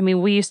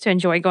 We used to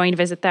enjoy going to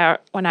visit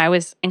that when I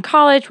was in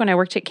college, when I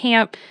worked at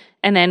camp.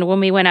 And then when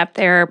we went up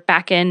there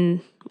back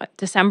in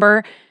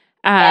December,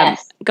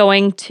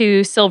 going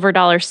to Silver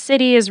Dollar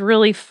City is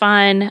really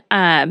fun.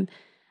 In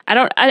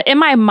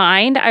my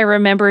mind, I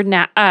remembered,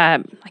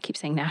 I keep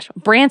saying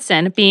Nashville,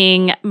 Branson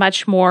being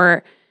much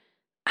more,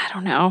 I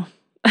don't know,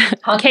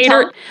 honky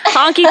tonk,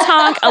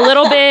 a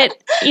little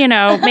bit,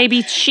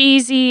 maybe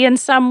cheesy in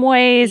some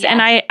ways. Yes.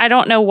 And I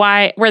don't know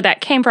where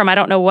that came from. I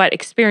don't know what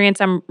experience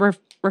I'm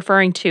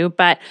referring to,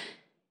 but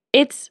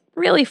it's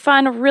really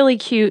fun, really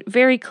cute,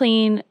 very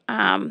clean,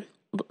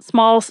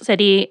 small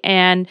city,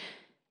 and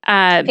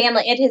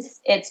family.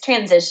 It's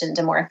transitioned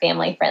to more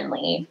family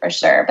friendly for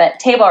sure. But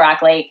Table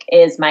Rock Lake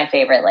is my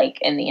favorite lake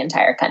in the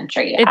entire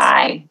country. It's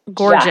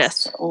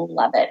gorgeous. Just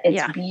love it.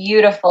 It's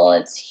beautiful.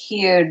 It's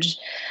huge.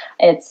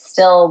 It's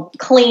still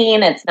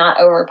clean. It's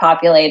not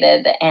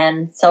overpopulated.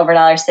 And Silver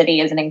Dollar City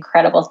is an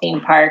incredible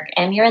theme park.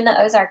 And you're in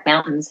the Ozark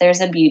Mountains.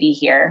 There's a beauty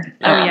here.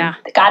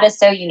 God is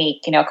so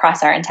unique,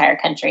 across our entire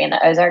country. And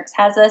the Ozarks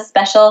has a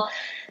special,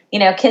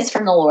 kiss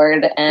from the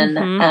Lord.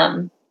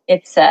 And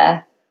it's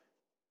a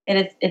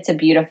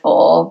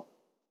beautiful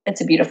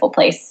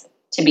place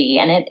to be.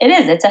 And you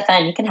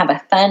can have a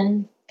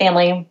fun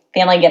family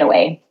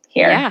getaway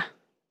here. Yeah.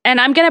 And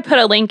I'm going to put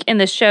a link in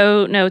the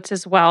show notes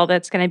as well.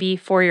 That's going to be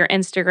for your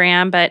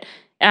Instagram. But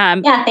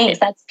thanks.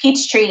 That's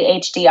Peachtree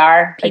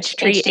HDR.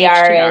 Peachtree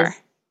HDR is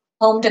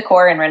home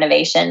decor and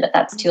renovation, but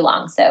that's too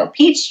long. So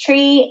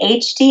Peachtree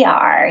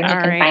HDR, and you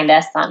can find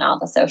us on all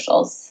the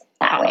socials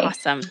that way.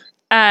 Awesome.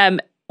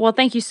 Well,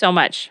 thank you so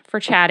much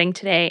for chatting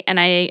today, and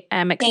I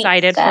am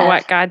excited for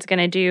what God's going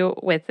to do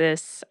with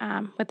this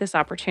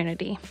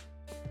opportunity.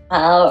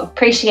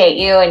 Appreciate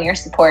you and your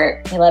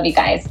support. We love you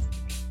guys.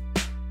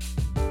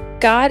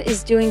 God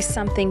is doing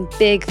something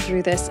big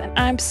through this, and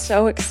I'm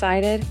so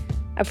excited.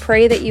 I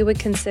pray that you would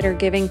consider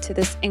giving to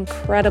this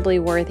incredibly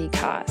worthy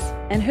cause.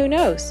 And who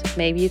knows,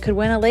 maybe you could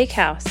win a lake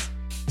house.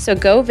 So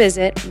go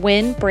visit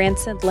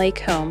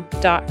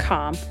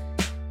winbransonlakehome.com,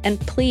 and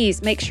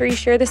please make sure you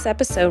share this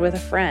episode with a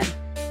friend.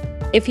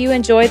 If you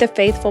enjoy the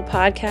Faithful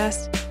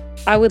Podcast,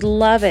 I would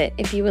love it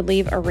if you would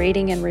leave a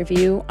rating and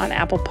review on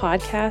Apple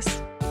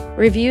Podcasts.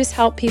 Reviews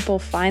help people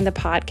find the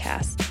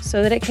podcast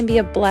so that it can be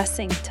a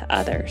blessing to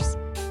others.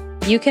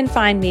 You can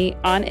find me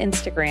on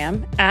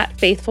Instagram at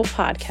Faithful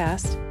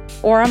Podcast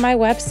or on my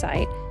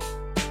website,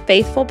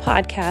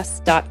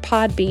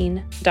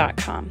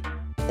 faithfulpodcast.podbean.com.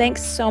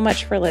 Thanks so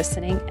much for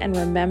listening, and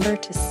remember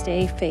to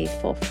stay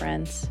faithful,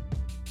 friends.